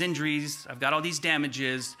got all these injuries. I've got all these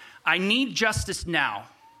damages. I need justice now.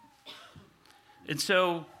 And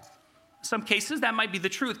so, some cases that might be the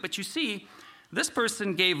truth. But you see, this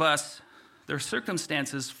person gave us their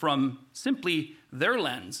circumstances from simply their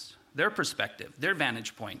lens, their perspective, their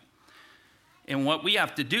vantage point. And what we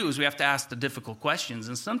have to do is we have to ask the difficult questions.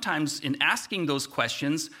 And sometimes in asking those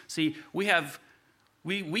questions, see,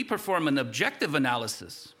 we perform an objective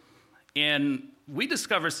analysis. And we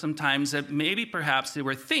discover sometimes that maybe perhaps there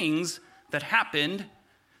were things that happened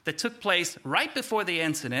that took place right before the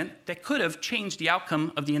incident that could have changed the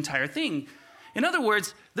outcome of the entire thing. In other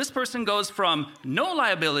words, this person goes from no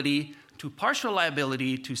liability to partial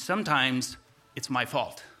liability to sometimes it's my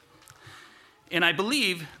fault. And I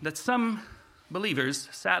believe that some believers,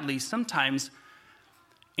 sadly, sometimes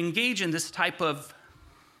engage in this type of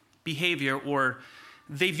behavior, or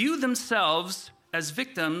they view themselves as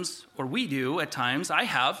victims, or we do at times.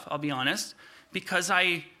 I'll be honest, because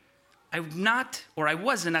I'm not, or I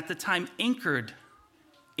wasn't at the time anchored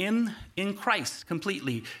in Christ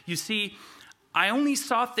completely. You see, I only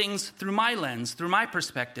saw things through my lens, through my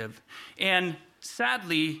perspective. And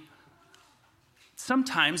sadly,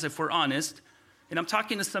 sometimes, if we're honest, and I'm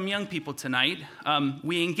talking to some young people tonight,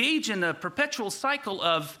 we engage in a perpetual cycle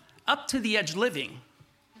of up to the edge living.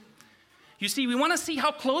 You see, we want to see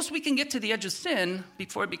how close we can get to the edge of sin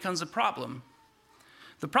before it becomes a problem.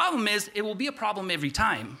 The problem is, it will be a problem every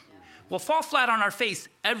time. We'll fall flat on our face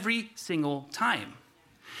every single time.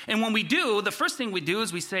 And when we do, the first thing we do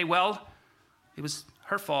is we say, well, it was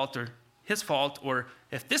her fault or his fault, or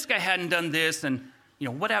if this guy hadn't done this, and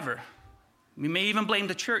whatever. We may even blame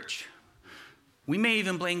the church. We may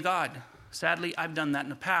even blame God. Sadly, I've done that in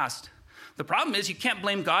the past. The problem is you can't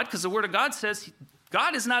blame God because the Word of God says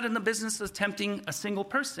God is not in the business of tempting a single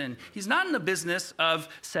person. He's not in the business of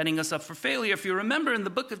setting us up for failure. If you remember in the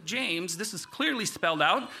book of James, this is clearly spelled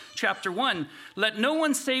out, chapter 1. Let no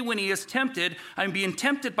one say when he is tempted, I'm being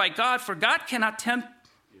tempted by God, for God cannot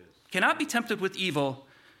be tempted with evil,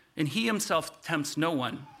 and he himself tempts no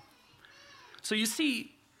one. So you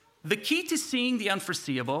see, the key to seeing the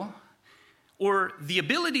unforeseeable, or the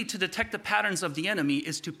ability to detect the patterns of the enemy,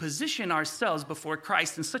 is to position ourselves before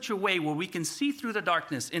Christ in such a way where we can see through the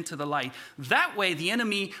darkness into the light. That way, the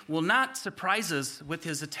enemy will not surprise us with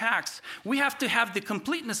his attacks. We have to have the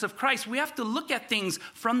completeness of Christ. We have to look at things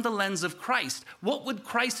from the lens of Christ. What would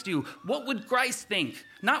Christ do? What would Christ think?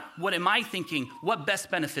 Not what am I thinking? What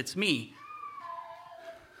best benefits me?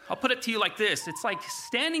 I'll put it to you like this. It's like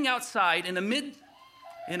standing outside in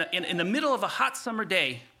the middle of a hot summer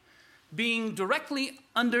day. being directly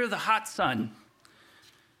under the hot sun,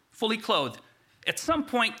 fully clothed. At some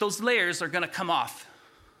point, those layers are going to come off.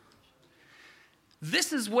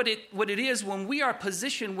 This is what it is when we are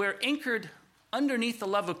positioned, we're anchored underneath the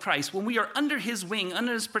love of Christ. When we are under his wing,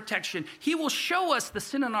 under his protection, he will show us the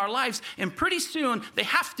sin in our lives, and pretty soon,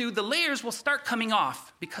 the layers will start coming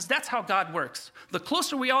off, because that's how God works. The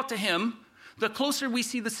closer we are to him, the closer we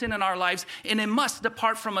see the sin in our lives, and it must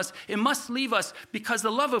depart from us. It must leave us, because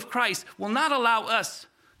the love of Christ will not allow us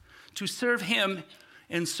to serve him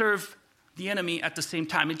and serve the enemy at the same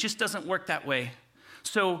time. It just doesn't work that way.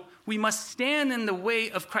 So we must stand in the way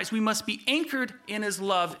of Christ. We must be anchored in his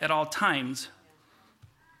love at all times.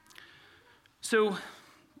 So,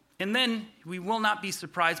 and then we will not be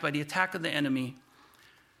surprised by the attack of the enemy.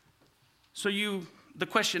 So the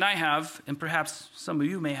question I have, and perhaps some of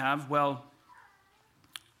you may have, well,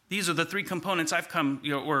 these are the three components I've come,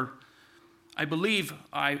 or I believe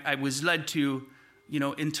I was led to,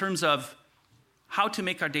 in terms of how to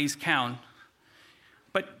make our days count.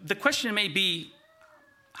 But the question may be,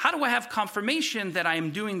 how do I have confirmation that I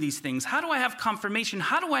am doing these things? How do I have confirmation?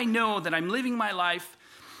 How do I know that I'm living my life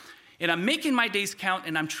and I'm making my days count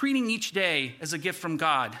and I'm treating each day as a gift from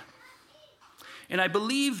God? And I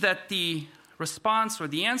believe that the response or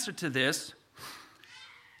the answer to this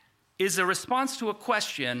is a response to a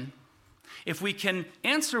question. If we can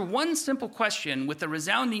answer one simple question with a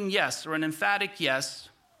resounding yes or an emphatic yes,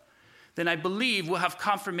 then I believe we'll have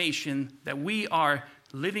confirmation that we are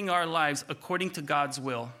living our lives according to God's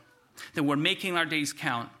will, that we're making our days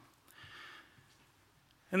count.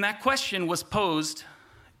 And that question was posed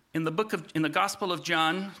in the Gospel of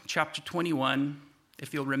John, chapter 21,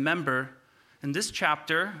 if you'll remember. In this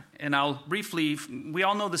chapter, and I'll briefly, we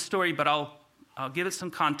all know the story, but I'll give it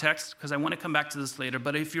some context because I want to come back to this later.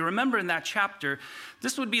 But if you remember in that chapter,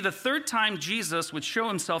 this would be the third time Jesus would show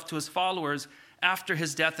himself to his followers after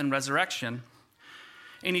his death and resurrection.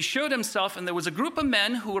 And he showed himself, and there was a group of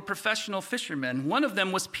men who were professional fishermen. One of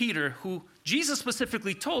them was Peter, who Jesus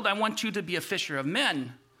specifically told, I want you to be a fisher of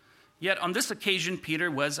men. Yet on this occasion,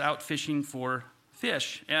 Peter was out fishing for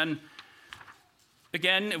fish. And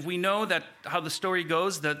again, if we know that how the story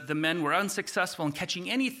goes, that the men were unsuccessful in catching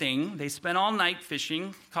anything. They spent all night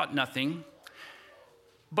fishing, caught nothing.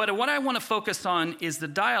 But what I want to focus on is the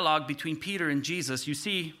dialogue between Peter and Jesus. You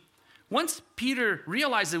see, once Peter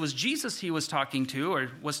realized it was Jesus he was talking to, or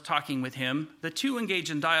was talking with him, the two engaged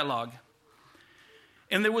in dialogue.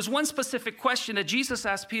 And there was one specific question that Jesus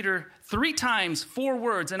asked Peter 3 times, 4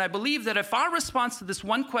 words. And I believe that if our response to this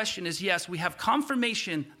one question is yes, we have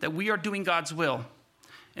confirmation that we are doing God's will.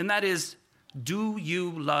 And that is, do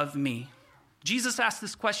you love me? Jesus asked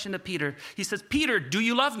this question to Peter. He says, Peter, do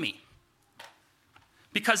you love me?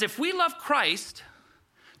 Because if we love Christ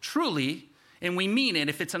truly, and we mean it,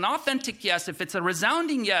 if it's an authentic yes, if it's a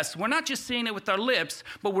resounding yes, we're not just saying it with our lips,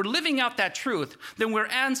 but we're living out that truth, then we're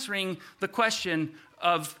answering the question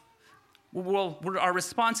of, our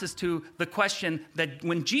responses to the question that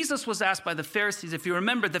when Jesus was asked by the Pharisees, if you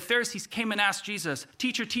remember, the Pharisees came and asked Jesus,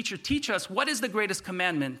 teacher, teach us, what is the greatest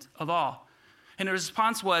commandment of all? And the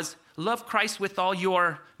response was, love Christ with all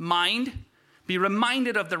your mind, be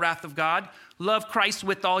reminded of the wrath of God, love Christ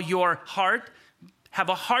with all your heart, have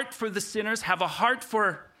a heart for the sinners, have a heart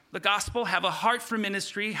for the gospel, have a heart for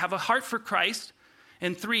ministry, have a heart for Christ.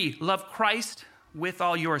 And 3, love Christ with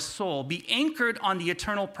all your soul. Be anchored on the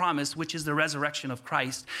eternal promise, which is the resurrection of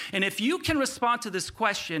Christ. And if you can respond to this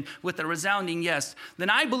question with a resounding yes, then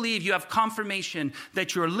I believe you have confirmation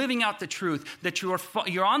that you're living out the truth, that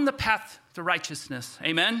you're on the path to righteousness.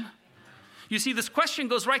 Amen? You see, this question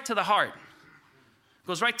goes right to the heart.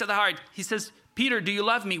 Goes right to the heart. He says, Peter, do you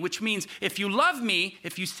love me? Which means if you love me,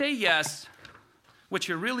 if you say yes, what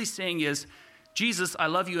you're really saying is, Jesus, I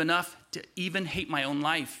love you enough to even hate my own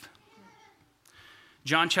life.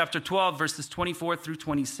 John chapter 12, verses 24 through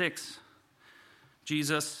 26.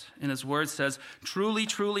 Jesus, in his word, says, truly,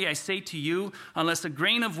 truly, I say to you, unless a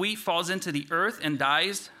grain of wheat falls into the earth and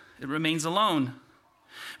dies, it remains alone.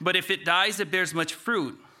 But if it dies, it bears much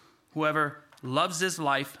fruit. Whoever loves his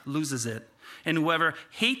life loses it. And whoever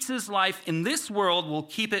hates his life in this world will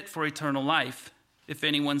keep it for eternal life. If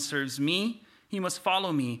anyone serves me, he must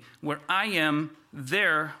follow me. Where I am,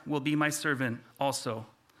 there will be my servant also.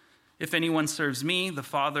 If anyone serves me, the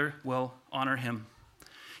Father will honor him.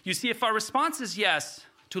 You see, if our response is yes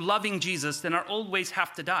to loving Jesus, then our old ways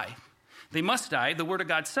have to die. They must die. The Word of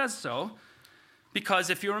God says so. Because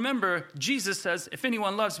if you remember, Jesus says, if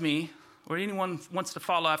anyone loves me, or anyone wants to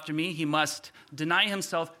follow after me, he must deny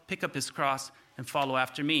himself, pick up his cross, and follow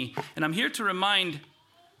after me. And I'm here to remind,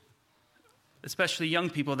 especially young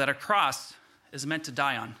people, that a cross is meant to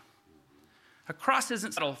die on. A cross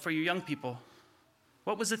isn't subtle for you young people.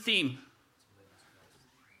 What was the theme?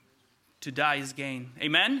 To die is gain.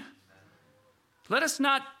 Amen? Let us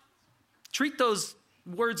not treat those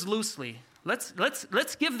words loosely. Let's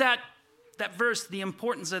give that verse the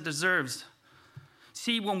importance it deserves.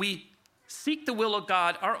 See, when we seek the will of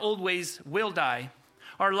God, our old ways will die.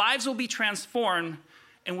 Our lives will be transformed,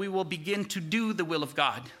 and we will begin to do the will of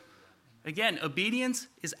God. Again, obedience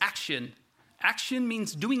is action. Action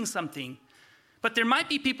means doing something. But there might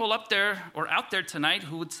be people up there or out there tonight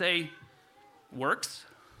who would say, works?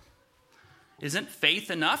 Isn't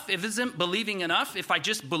faith enough? If isn't believing enough? If I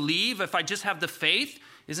just believe, if I just have the faith,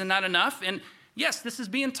 isn't that enough? And yes, this is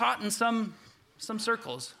being taught in some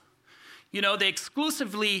circles. You know, they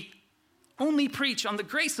exclusively only preach on the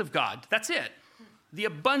grace of God. That's it. The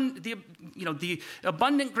abundant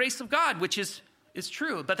grace of God, which is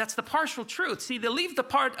true, but that's the partial truth. See, they leave the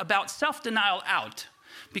part about self-denial out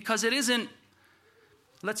because it isn't,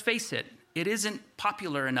 let's face it, it isn't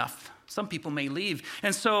popular enough. Some people may leave.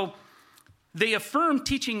 And so they affirm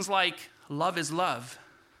teachings like love is love,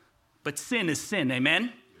 but sin is sin,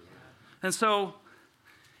 amen? And so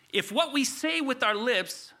if what we say with our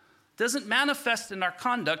lips doesn't manifest in our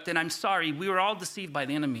conduct, then I'm sorry, we were all deceived by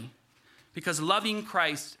the enemy. Because loving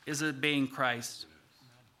Christ is obeying Christ.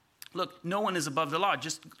 Look, no one is above the law.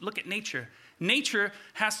 Just look at nature. Nature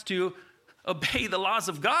has to obey the laws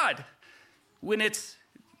of God. When it's,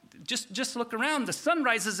 just look around. The sun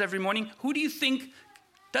rises every morning. Who do you think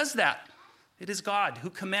does that? It is God who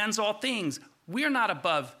commands all things. We are not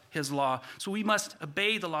above his law. So we must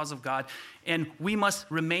obey the laws of God. And we must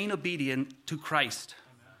remain obedient to Christ.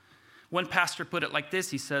 One pastor put it like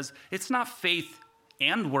this. He says, it's not faith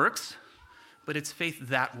and works, but it's faith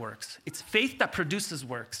that works. It's faith that produces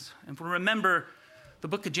works. And remember, the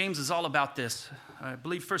book of James is all about this. I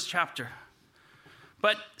believe first chapter.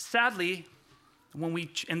 But sadly,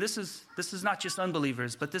 and this is not just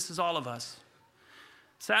unbelievers, but this is all of us.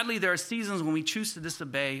 Sadly, there are seasons when we choose to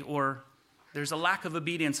disobey or there's a lack of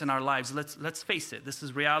obedience in our lives. Let's face it, this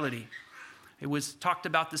is reality. It was talked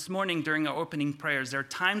about this morning during our opening prayers. There are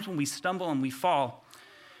times when we stumble and we fall.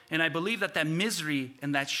 And I believe that misery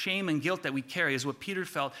and that shame and guilt that we carry is what Peter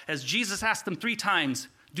felt as Jesus asked him 3 times,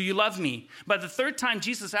 do you love me? By the 3rd time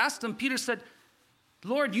Jesus asked him, Peter said,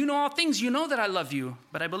 Lord, you know all things. You know that I love you.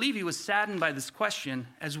 But I believe he was saddened by this question,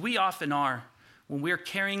 as we often are, when we're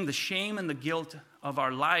carrying the shame and the guilt of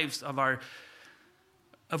our lives, of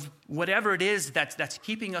whatever it is that's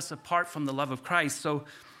keeping us apart from the love of Christ. So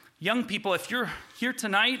young people, if you're here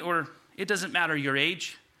tonight, or it doesn't matter your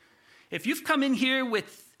age, if you've come in here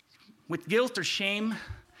with guilt or shame,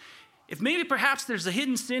 if maybe perhaps there's a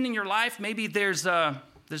hidden sin in your life, maybe there's a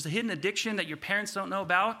hidden addiction that your parents don't know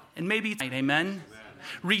about, and maybe, amen.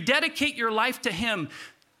 Rededicate your life to him.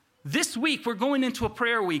 This week, we're going into a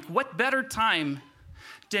prayer week. What better time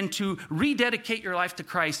than to rededicate your life to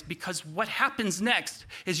Christ? Because what happens next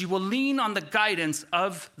is you will lean on the guidance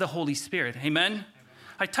of the Holy Spirit. Amen?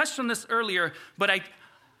 I touched on this earlier, but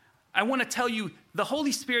I want to tell you, the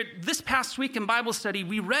Holy Spirit, this past week in Bible study,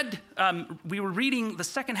 we were reading the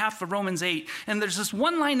second half of Romans 8, and there's this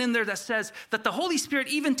one line in there that says that the Holy Spirit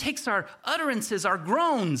even takes our utterances, our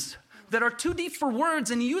groans that are too deep for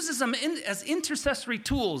words, and he uses them as intercessory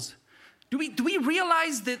tools. Do we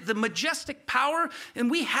realize the majestic power?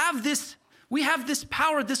 And we have this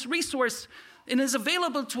power, this resource, and is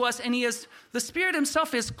available to us, and the Spirit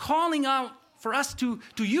himself is calling out for us to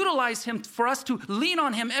utilize him, for us to lean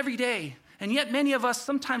on him every day. And yet many of us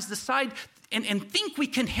sometimes decide and think we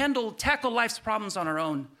can tackle life's problems on our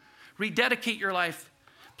own. Rededicate your life.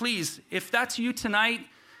 Please, if that's you tonight,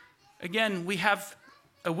 again, we have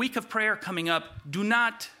a week of prayer coming up. Do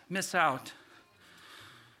not miss out.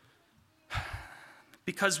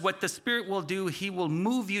 Because what the Spirit will do, he will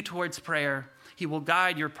move you towards prayer. He will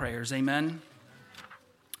guide your prayers. Amen.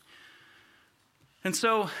 And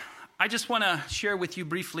so I just want to share with you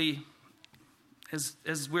briefly,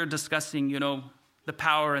 as we're discussing, the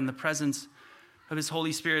power and the presence of his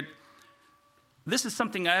Holy Spirit. This is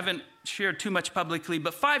something I haven't shared too much publicly,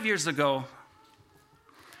 but 5 years ago,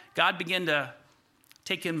 God began to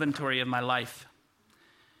take inventory of my life.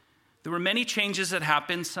 There were many changes that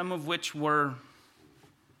happened, some of which were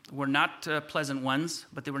not pleasant ones,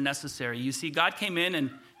 but they were necessary. You see, God came in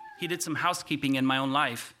and he did some housekeeping in my own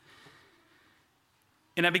life.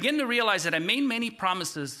 And I began to realize that I made many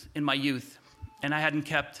promises in my youth, and I hadn't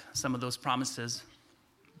kept some of those promises.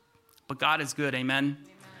 But God is good, amen?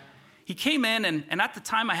 He came in, and at the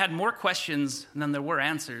time I had more questions than there were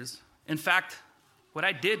answers. In fact, what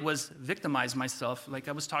I did was victimize myself, like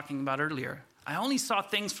I was talking about earlier. I only saw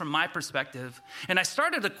things from my perspective. And I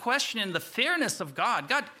started to question the fairness of God.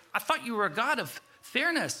 God, I thought you were a God of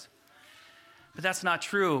fairness. But that's not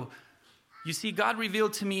true. You see, God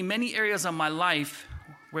revealed to me many areas of my life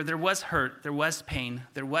where there was hurt, there was pain,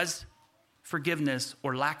 there was forgiveness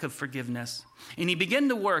or lack of forgiveness. And he began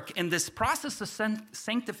to work, and this process of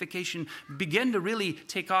sanctification began to really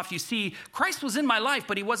take off. You see, Christ was in my life,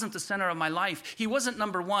 but he wasn't the center of my life. He wasn't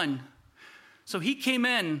number one. So he came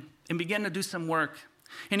in and began to do some work.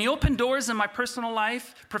 And he opened doors in my personal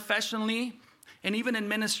life, professionally, and even in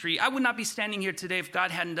ministry. I would not be standing here today if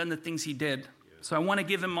God hadn't done the things he did. So I want to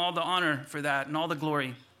give him all the honor for that and all the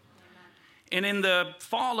glory. And in the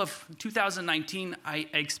fall of 2019, I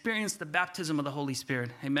experienced the baptism of the Holy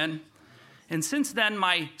Spirit. Amen. And since then,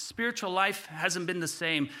 my spiritual life hasn't been the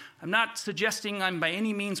same. I'm not suggesting I'm by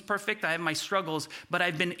any means perfect. I have my struggles, but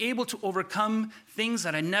I've been able to overcome things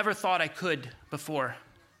that I never thought I could before.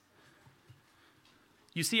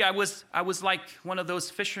 You see, I was like one of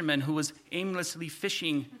those fishermen who was aimlessly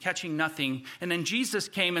fishing, catching nothing. And then Jesus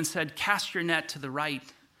came and said, cast your net to the right.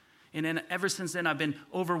 And then ever since then, I've been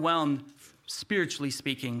overwhelmed, spiritually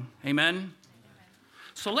speaking. Amen?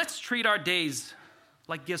 So let's treat our days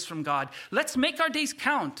like gifts from God. Let's make our days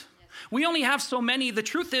count. We only have so many. The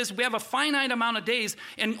truth is, we have a finite amount of days,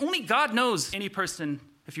 and only God knows any person,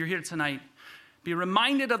 if you're here tonight. Be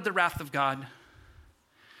reminded of the wrath of God.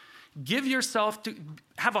 Give yourself to,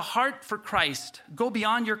 have a heart for Christ. Go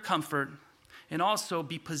beyond your comfort, and also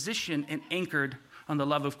be positioned and anchored on the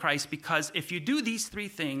love of Christ, because if you do these three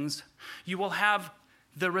things, you will have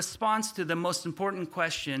the response to the most important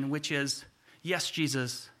question, which is, yes,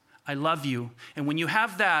 Jesus, I love you. And when you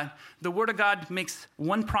have that, the Word of God makes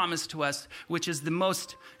one promise to us, which is the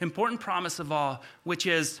most important promise of all, which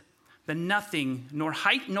is that nothing, nor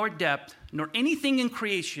height, nor depth, nor anything in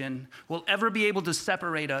creation will ever be able to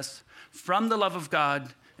separate us from the love of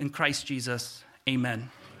God in Christ Jesus.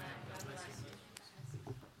 Amen.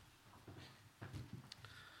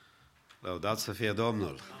 Lăudat să fie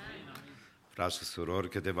Domnul! Frați și surori,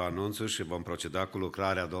 câteva anunțuri și vom proceda cu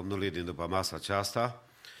lucrarea Domnului din după masa aceasta.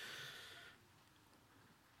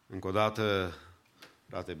 Încă o dată,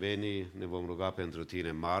 frate Beni, ne vom ruga pentru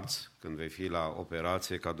tine marți, când vei fi la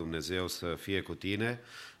operație, ca Dumnezeu să fie cu tine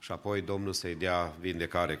și apoi Domnul să-i dea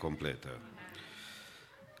vindecare completă.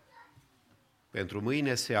 Pentru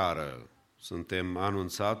mâine seară suntem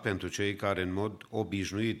anunțat pentru cei care în mod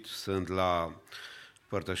obișnuit sunt la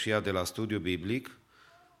părtășia de la studiu biblic,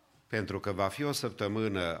 pentru că va fi o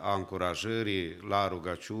săptămână a încurajării la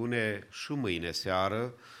rugăciune și mâine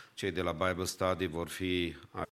seară. Cei de la Bible Study vor fi